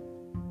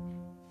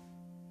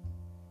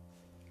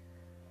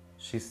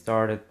 She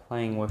started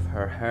playing with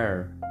her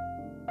hair,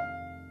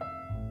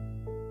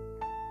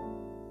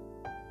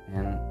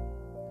 and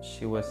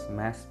she was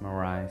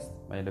mesmerized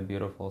by the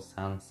beautiful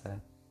sunset.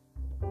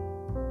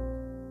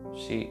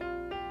 She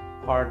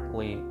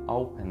partly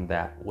opened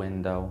that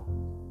window.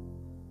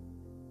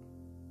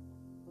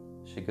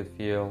 She could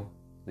feel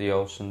the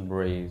ocean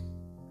breeze,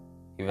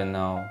 even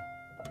though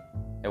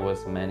it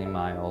was many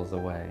miles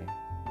away.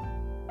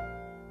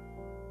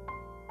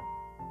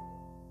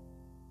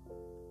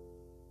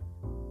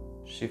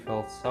 She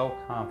felt so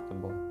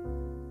comfortable.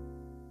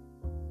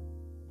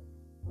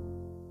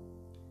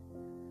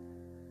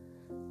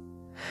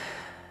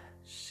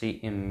 She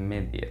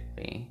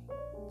immediately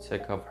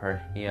took off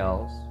her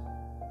heels.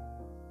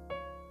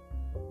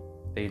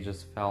 They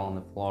just fell on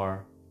the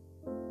floor.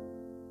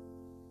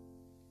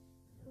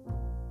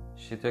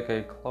 She took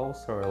a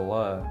closer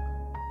look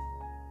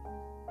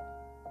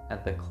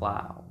at the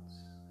clouds.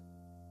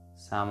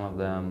 Some of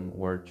them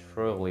were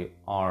truly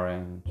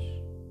orange,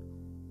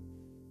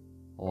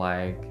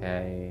 like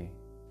a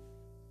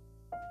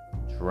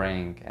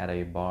drink at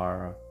a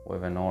bar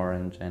with an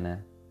orange in it,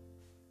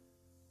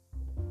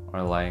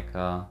 or like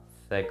a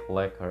thick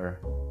liquor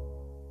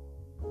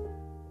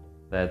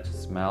that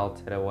just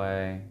melted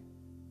away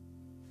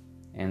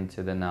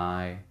into the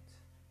night,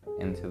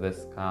 into the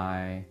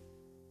sky,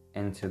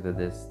 into the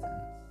distance.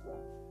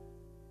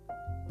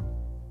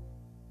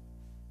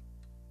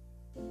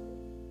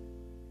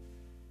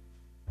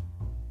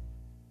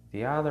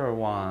 The other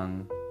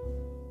one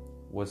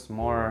was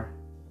more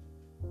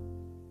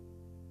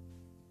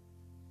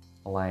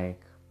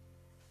like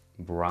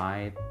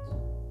bright.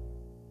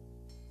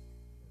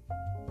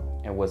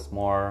 It was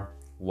more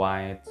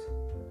white,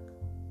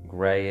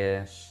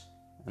 grayish,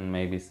 and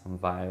maybe some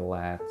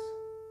violet.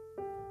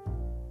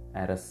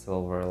 Had a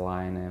silver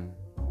lining.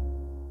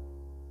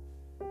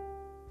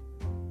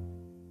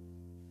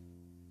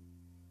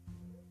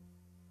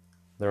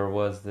 There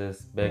was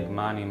this big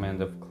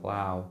monument of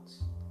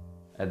clouds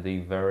at the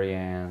very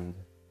end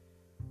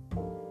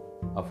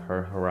of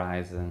her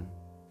horizon.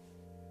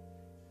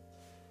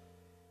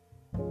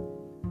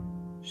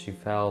 She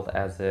felt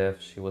as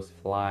if she was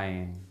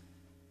flying.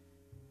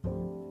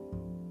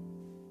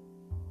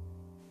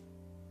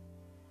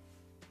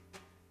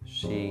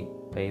 She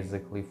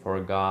basically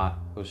forgot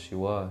who she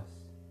was.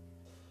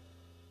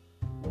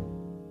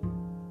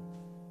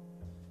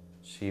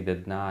 She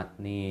did not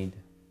need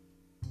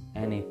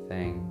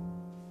anything.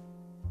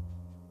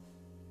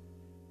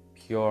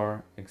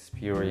 Pure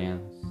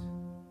experience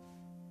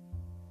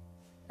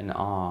and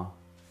awe.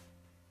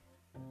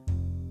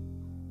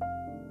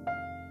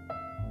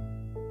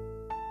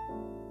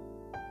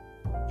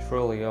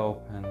 Truly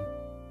open.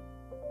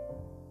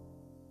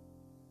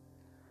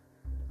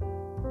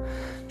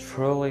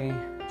 Truly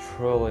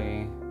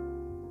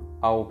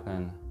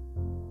open.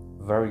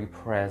 Very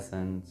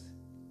present.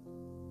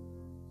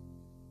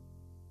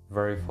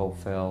 Very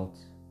fulfilled.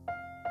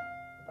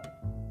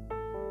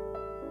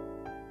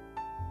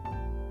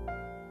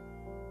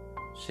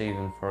 She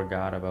even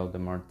forgot about the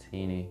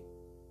martini.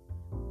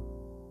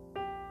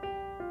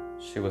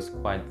 She was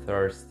quite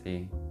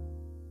thirsty,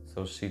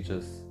 so she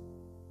just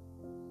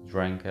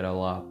drank it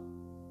all up.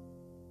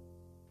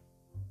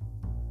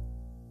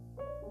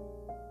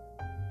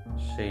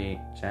 She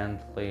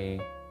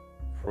gently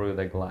threw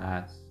the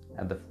glass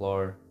at the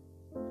floor,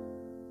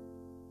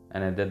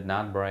 and it did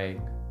not break.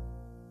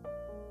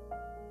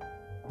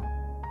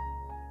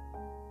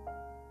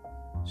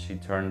 She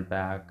turned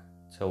back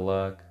to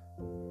look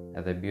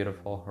at the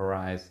beautiful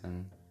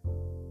horizon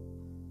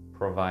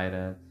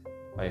provided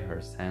by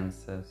her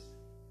senses,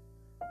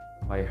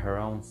 by her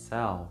own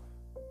self,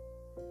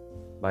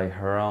 by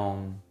her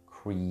own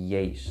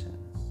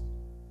creations.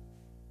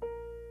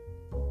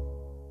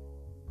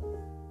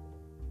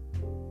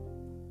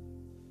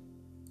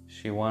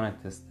 She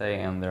wanted to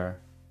stay in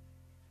there,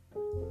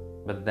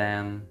 but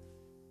then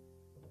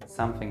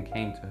something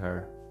came to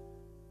her.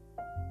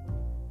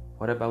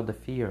 What about the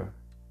fear?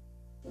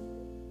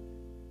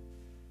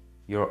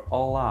 You're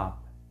all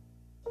up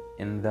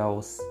in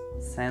those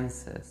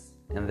senses,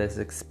 in this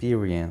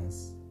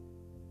experience,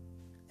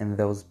 in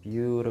those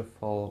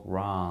beautiful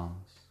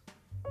wrongs.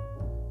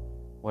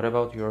 What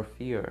about your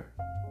fear?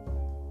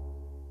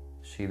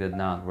 She did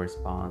not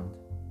respond.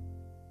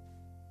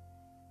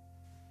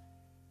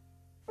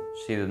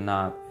 She did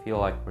not feel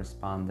like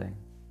responding.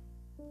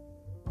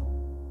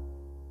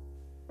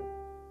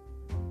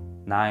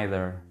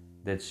 Neither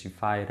did she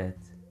fight it.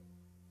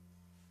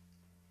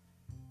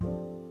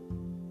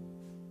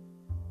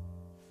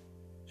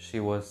 She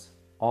was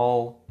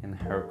all in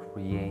her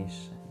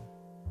creation.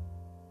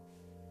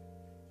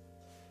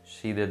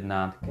 She did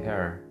not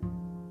care.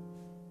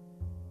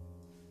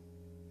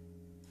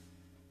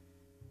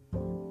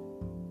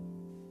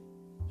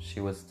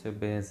 She was too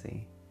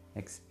busy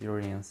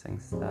experiencing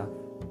stuff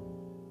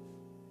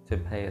to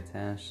pay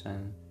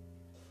attention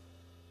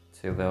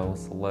to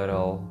those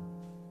little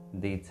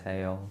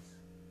details,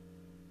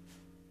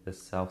 the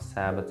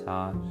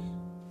self-sabotage,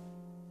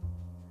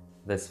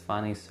 this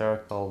funny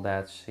circle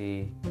that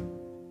she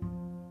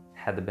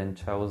had been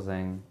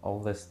choosing all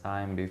this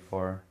time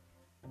before.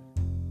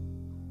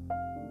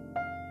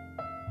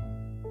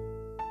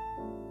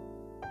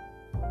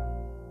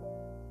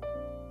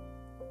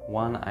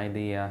 One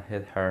idea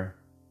hit her,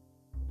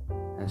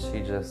 and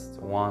she just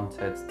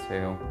wanted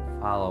to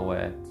follow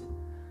it.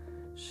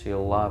 She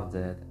loved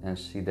it, and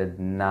she did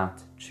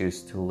not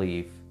choose to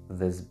leave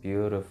this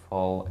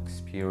beautiful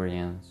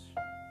experience.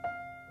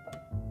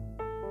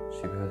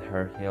 She put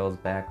her heels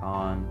back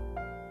on,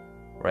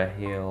 red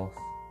heels,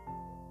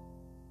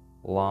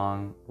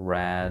 long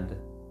red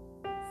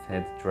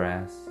fit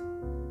dress.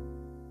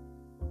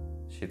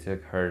 She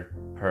took her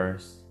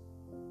purse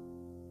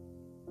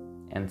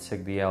and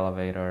took the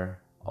elevator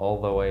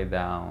all the way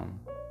down.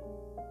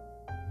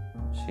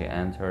 She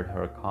entered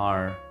her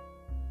car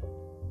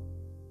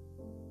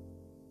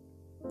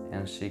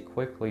and she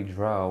quickly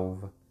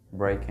drove,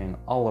 breaking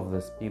all of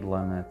the speed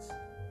limits,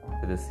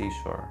 to the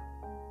seashore,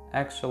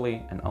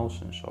 actually an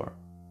ocean shore.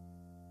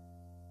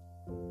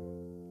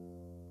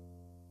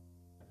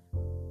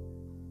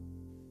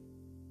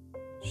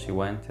 She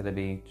went to the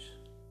beach.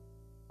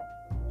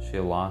 She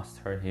lost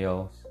her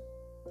heels.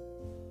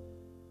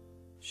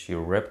 She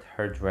ripped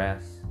her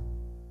dress.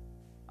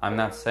 I'm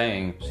not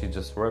saying she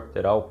just ripped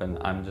it open.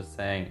 I'm just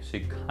saying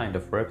she kind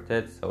of ripped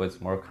it so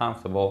it's more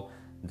comfortable.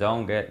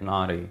 Don't get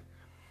naughty.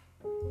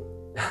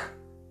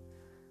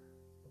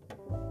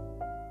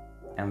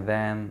 And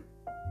then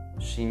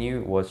she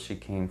knew what she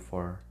came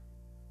for.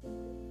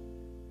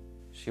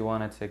 She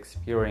wanted to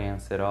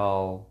experience it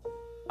all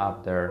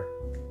up there.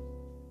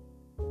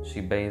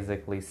 She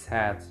basically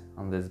sat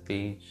on this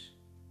beach.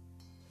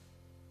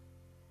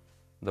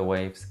 The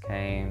waves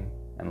came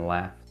and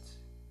left,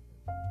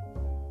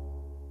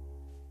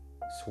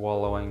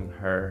 swallowing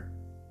her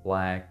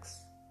legs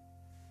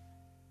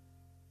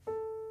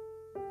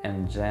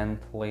and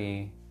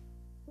gently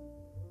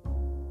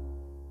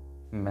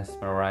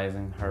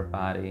mesmerizing her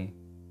body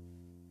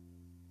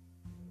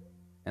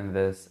in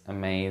this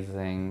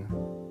amazing,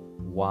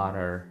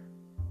 water.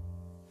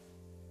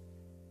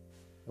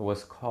 It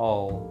was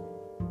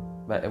cold,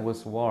 but it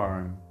was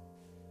warm,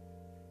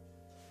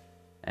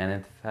 and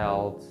it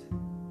felt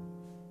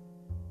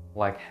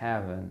like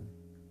heaven.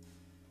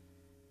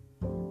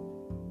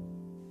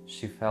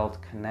 She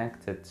felt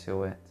connected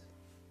to it.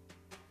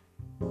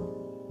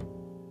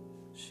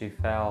 She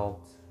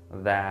felt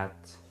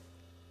that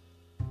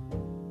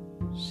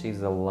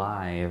she's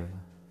alive.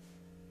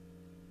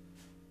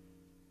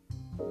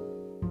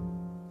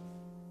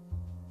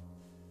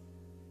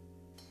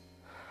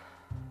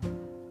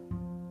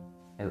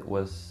 It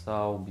was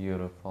so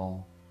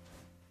beautiful.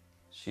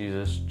 She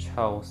just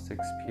chose to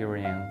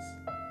experience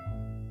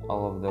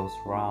all of those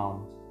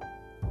rounds.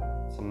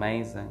 It's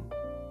amazing.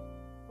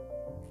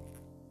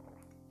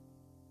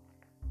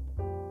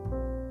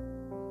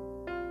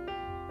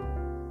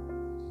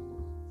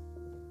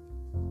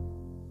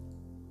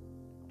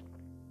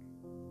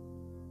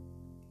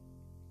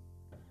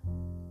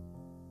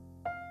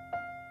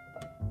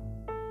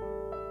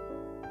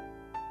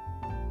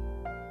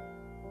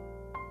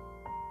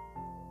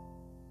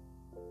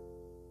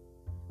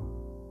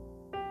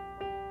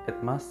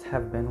 It must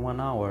have been 1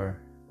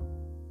 hour.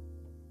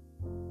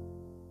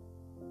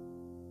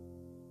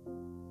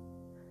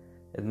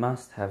 It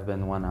must have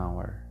been 1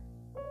 hour.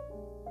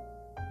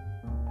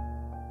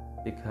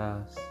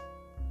 Because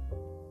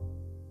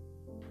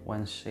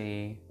when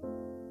she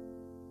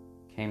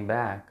came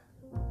back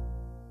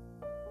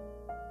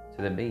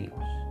to the beach,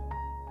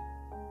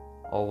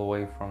 all the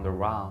way from the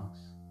rocks,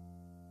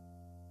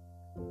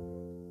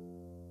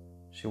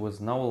 she was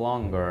no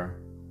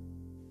longer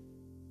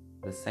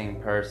the same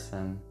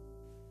person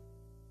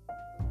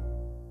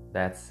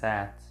that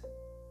sat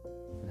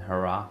in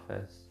her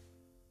office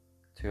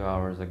 2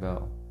 hours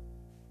ago.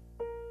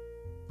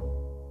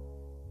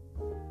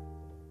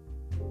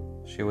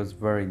 She was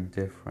very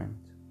different,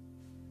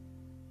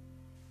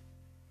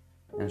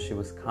 and she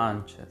was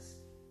conscious.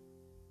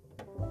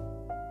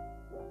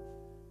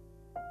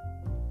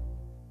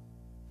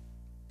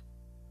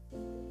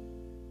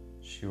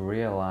 She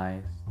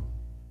realized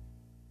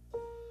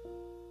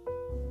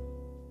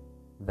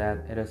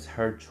that it is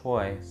her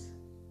choice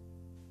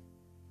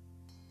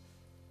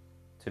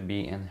to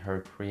be in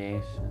her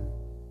creation.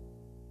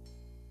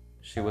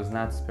 She was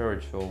not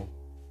spiritual,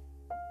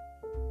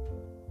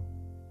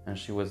 and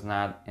she was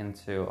not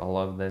into all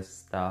of this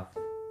stuff,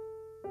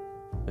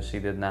 but she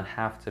did not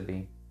have to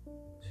be.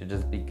 She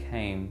just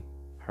became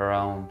her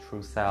own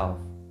true self.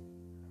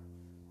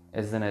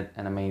 Isn't it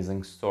an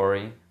amazing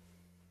story?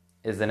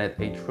 Isn't it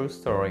a true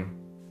story?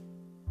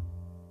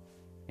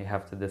 You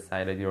have to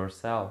decide it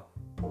yourself.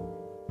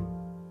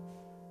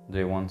 Do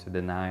you want to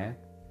deny it?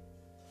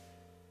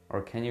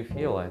 Or can you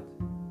feel it?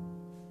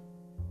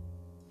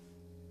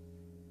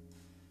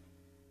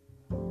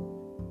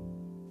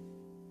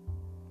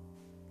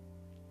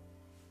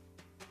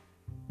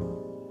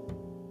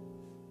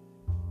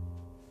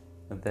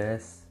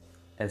 This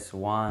is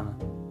one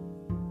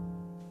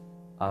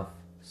of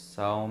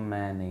so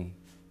many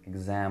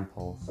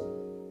examples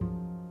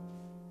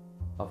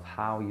of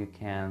how you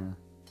can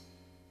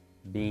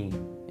be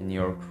in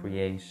your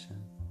creation.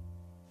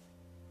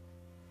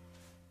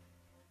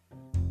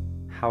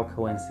 How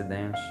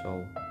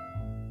coincidental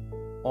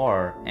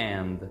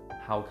and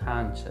how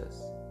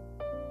conscious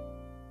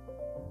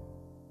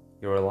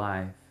your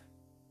life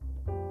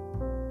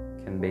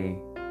can be.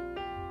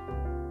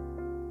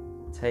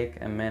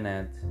 Take a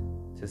minute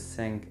to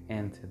sink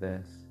into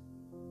this.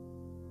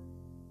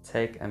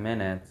 Take a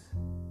minute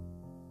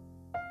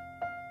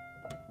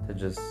to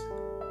just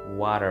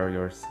water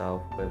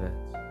yourself with it.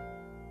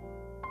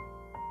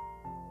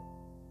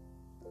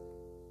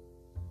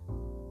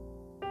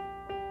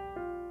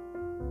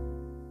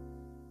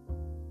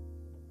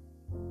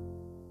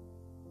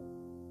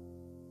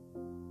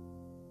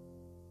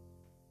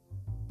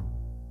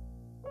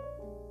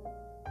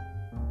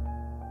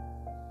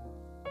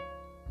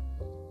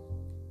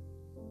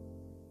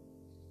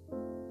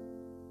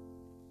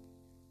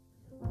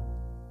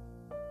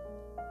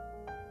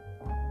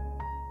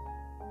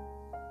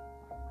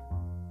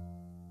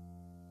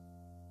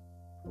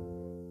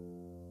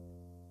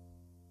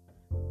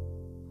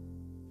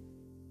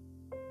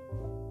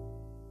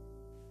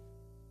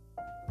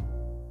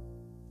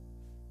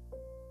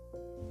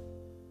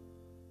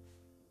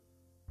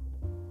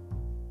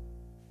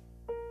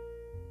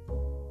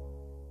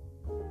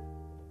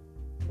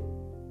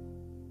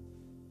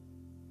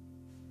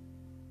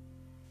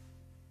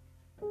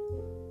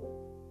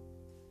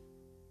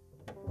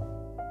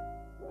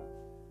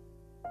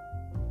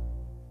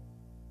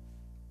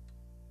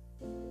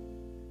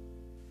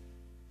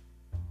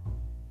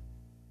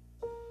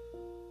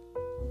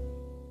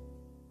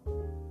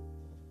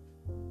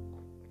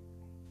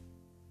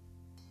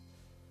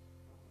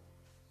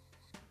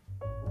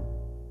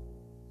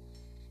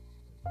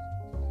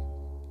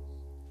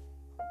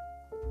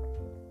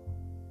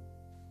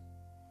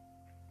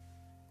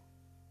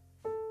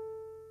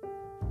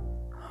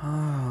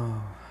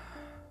 Oh,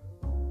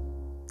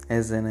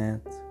 isn't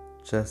it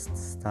just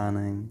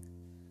stunning?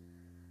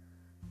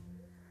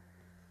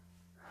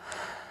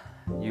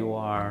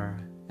 are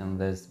in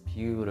this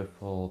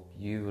beautiful,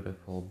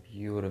 beautiful,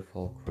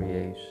 beautiful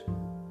creation.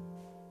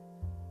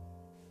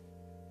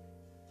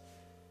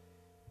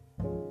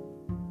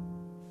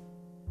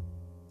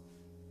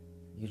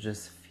 You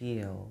just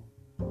feel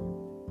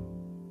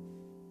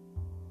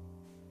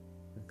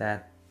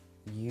that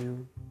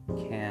you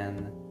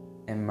can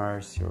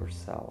immerse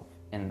yourself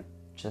in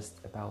just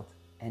about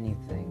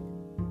anything.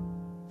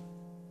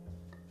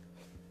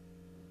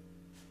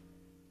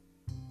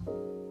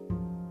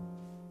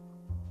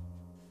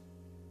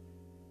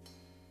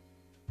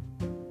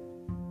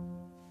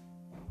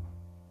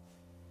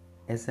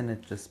 Isn't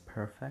it just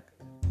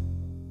perfect?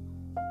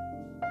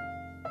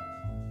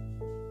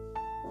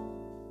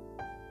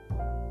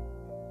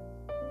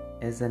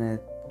 Isn't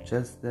it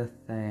just the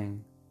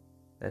thing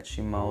that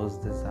you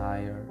most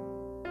desire?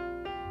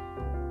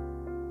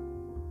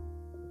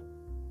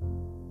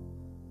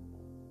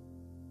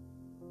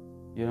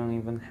 You don't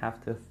even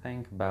have to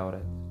think about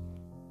it.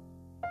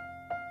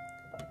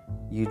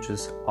 You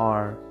just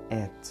are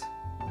it.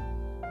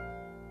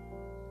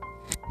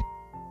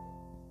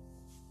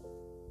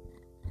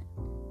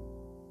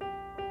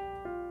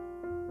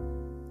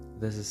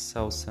 This is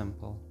so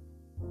simple.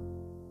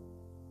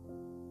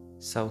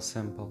 So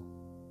simple.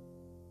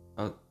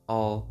 It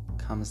all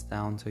comes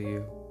down to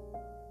you.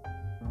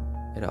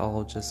 It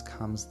all just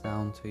comes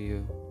down to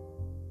you.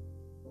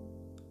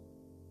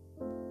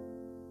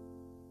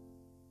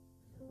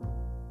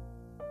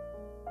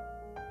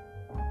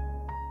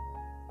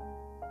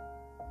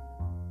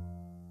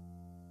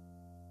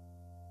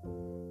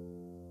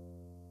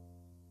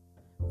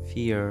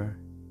 Fear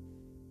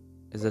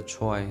is a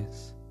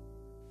choice.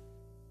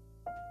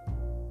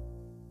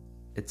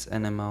 It's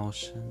an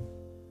emotion.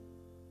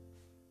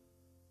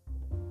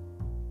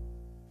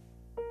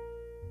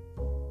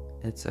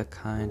 It's a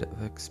kind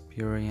of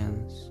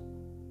experience.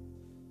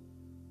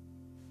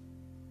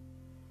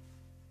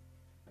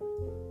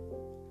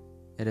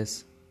 It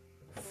is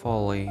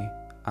fully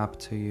up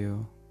to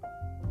you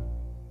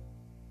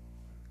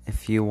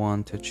if you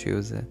want to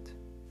choose it.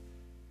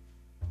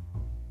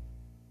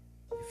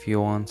 If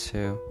you want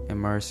to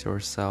immerse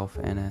yourself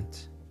in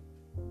it.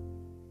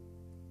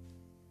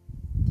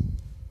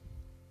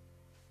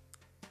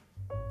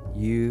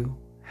 You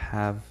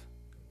have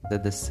the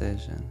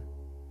decision.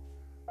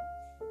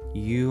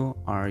 You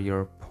are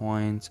your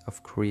point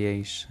of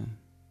creation.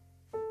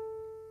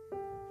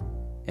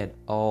 It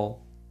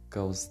all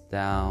goes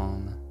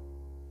down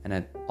and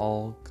it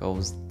all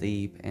goes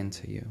deep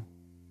into you.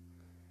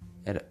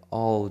 It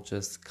all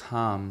just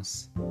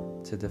comes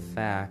to the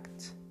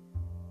fact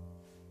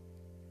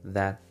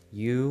that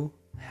you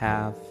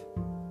have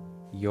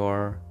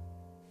your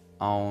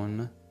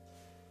own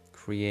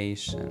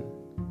creation.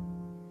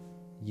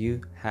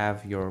 You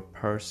have your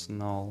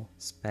personal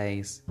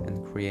space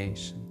and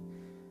creation,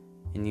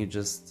 and you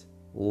just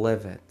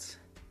live it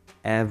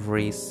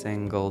every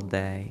single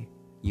day.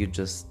 You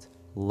just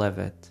live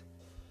it.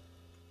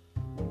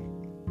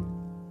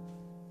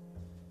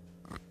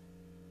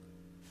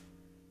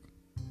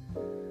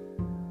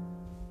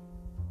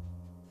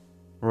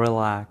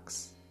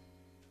 Relax,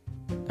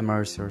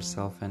 immerse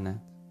yourself in it,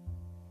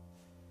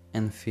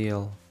 and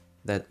feel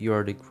that you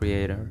are the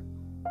creator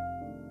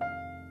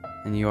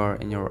and you are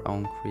in your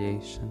own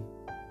creation.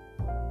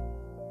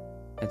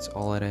 It's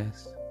all it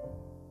is.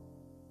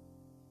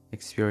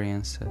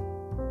 Experience it,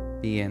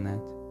 be in it,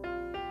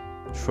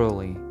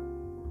 truly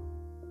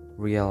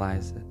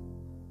realize it,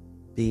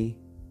 be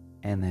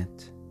in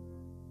it.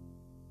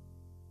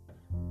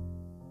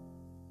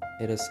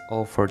 It is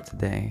all for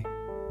today.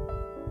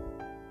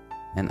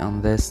 And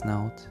on this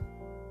note,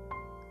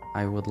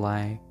 I would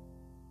like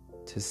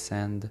to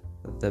send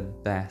the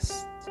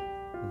best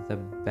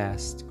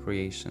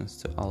creations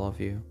to all of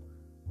you.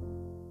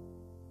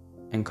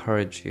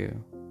 Encourage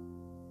you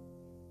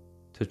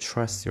to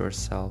trust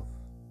yourself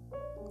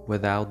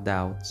without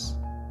doubts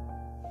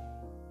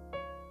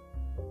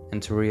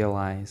and to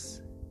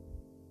realize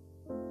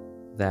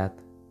that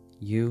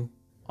you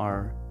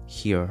are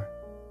here.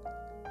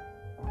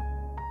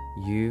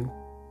 You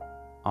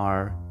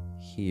are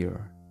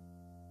here.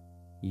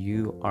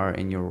 You are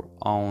in your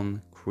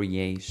own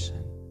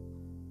creation.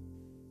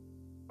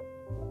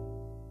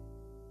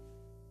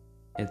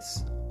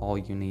 It's all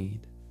you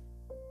need.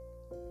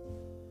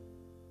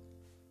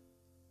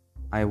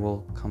 I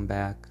will come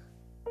back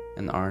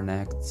in our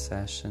next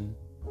session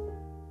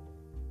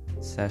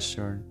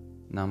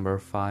number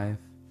 5,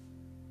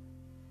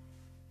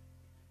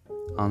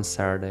 on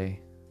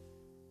Saturday.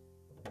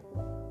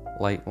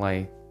 Late,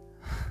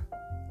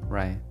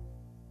 right.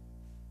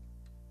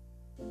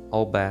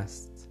 All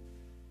best.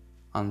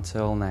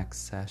 Until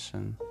next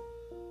session,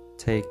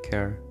 take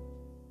care,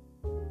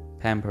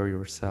 pamper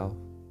yourself,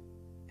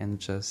 and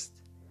just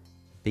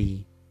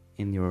be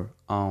in your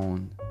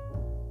own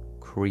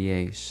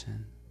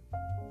creation.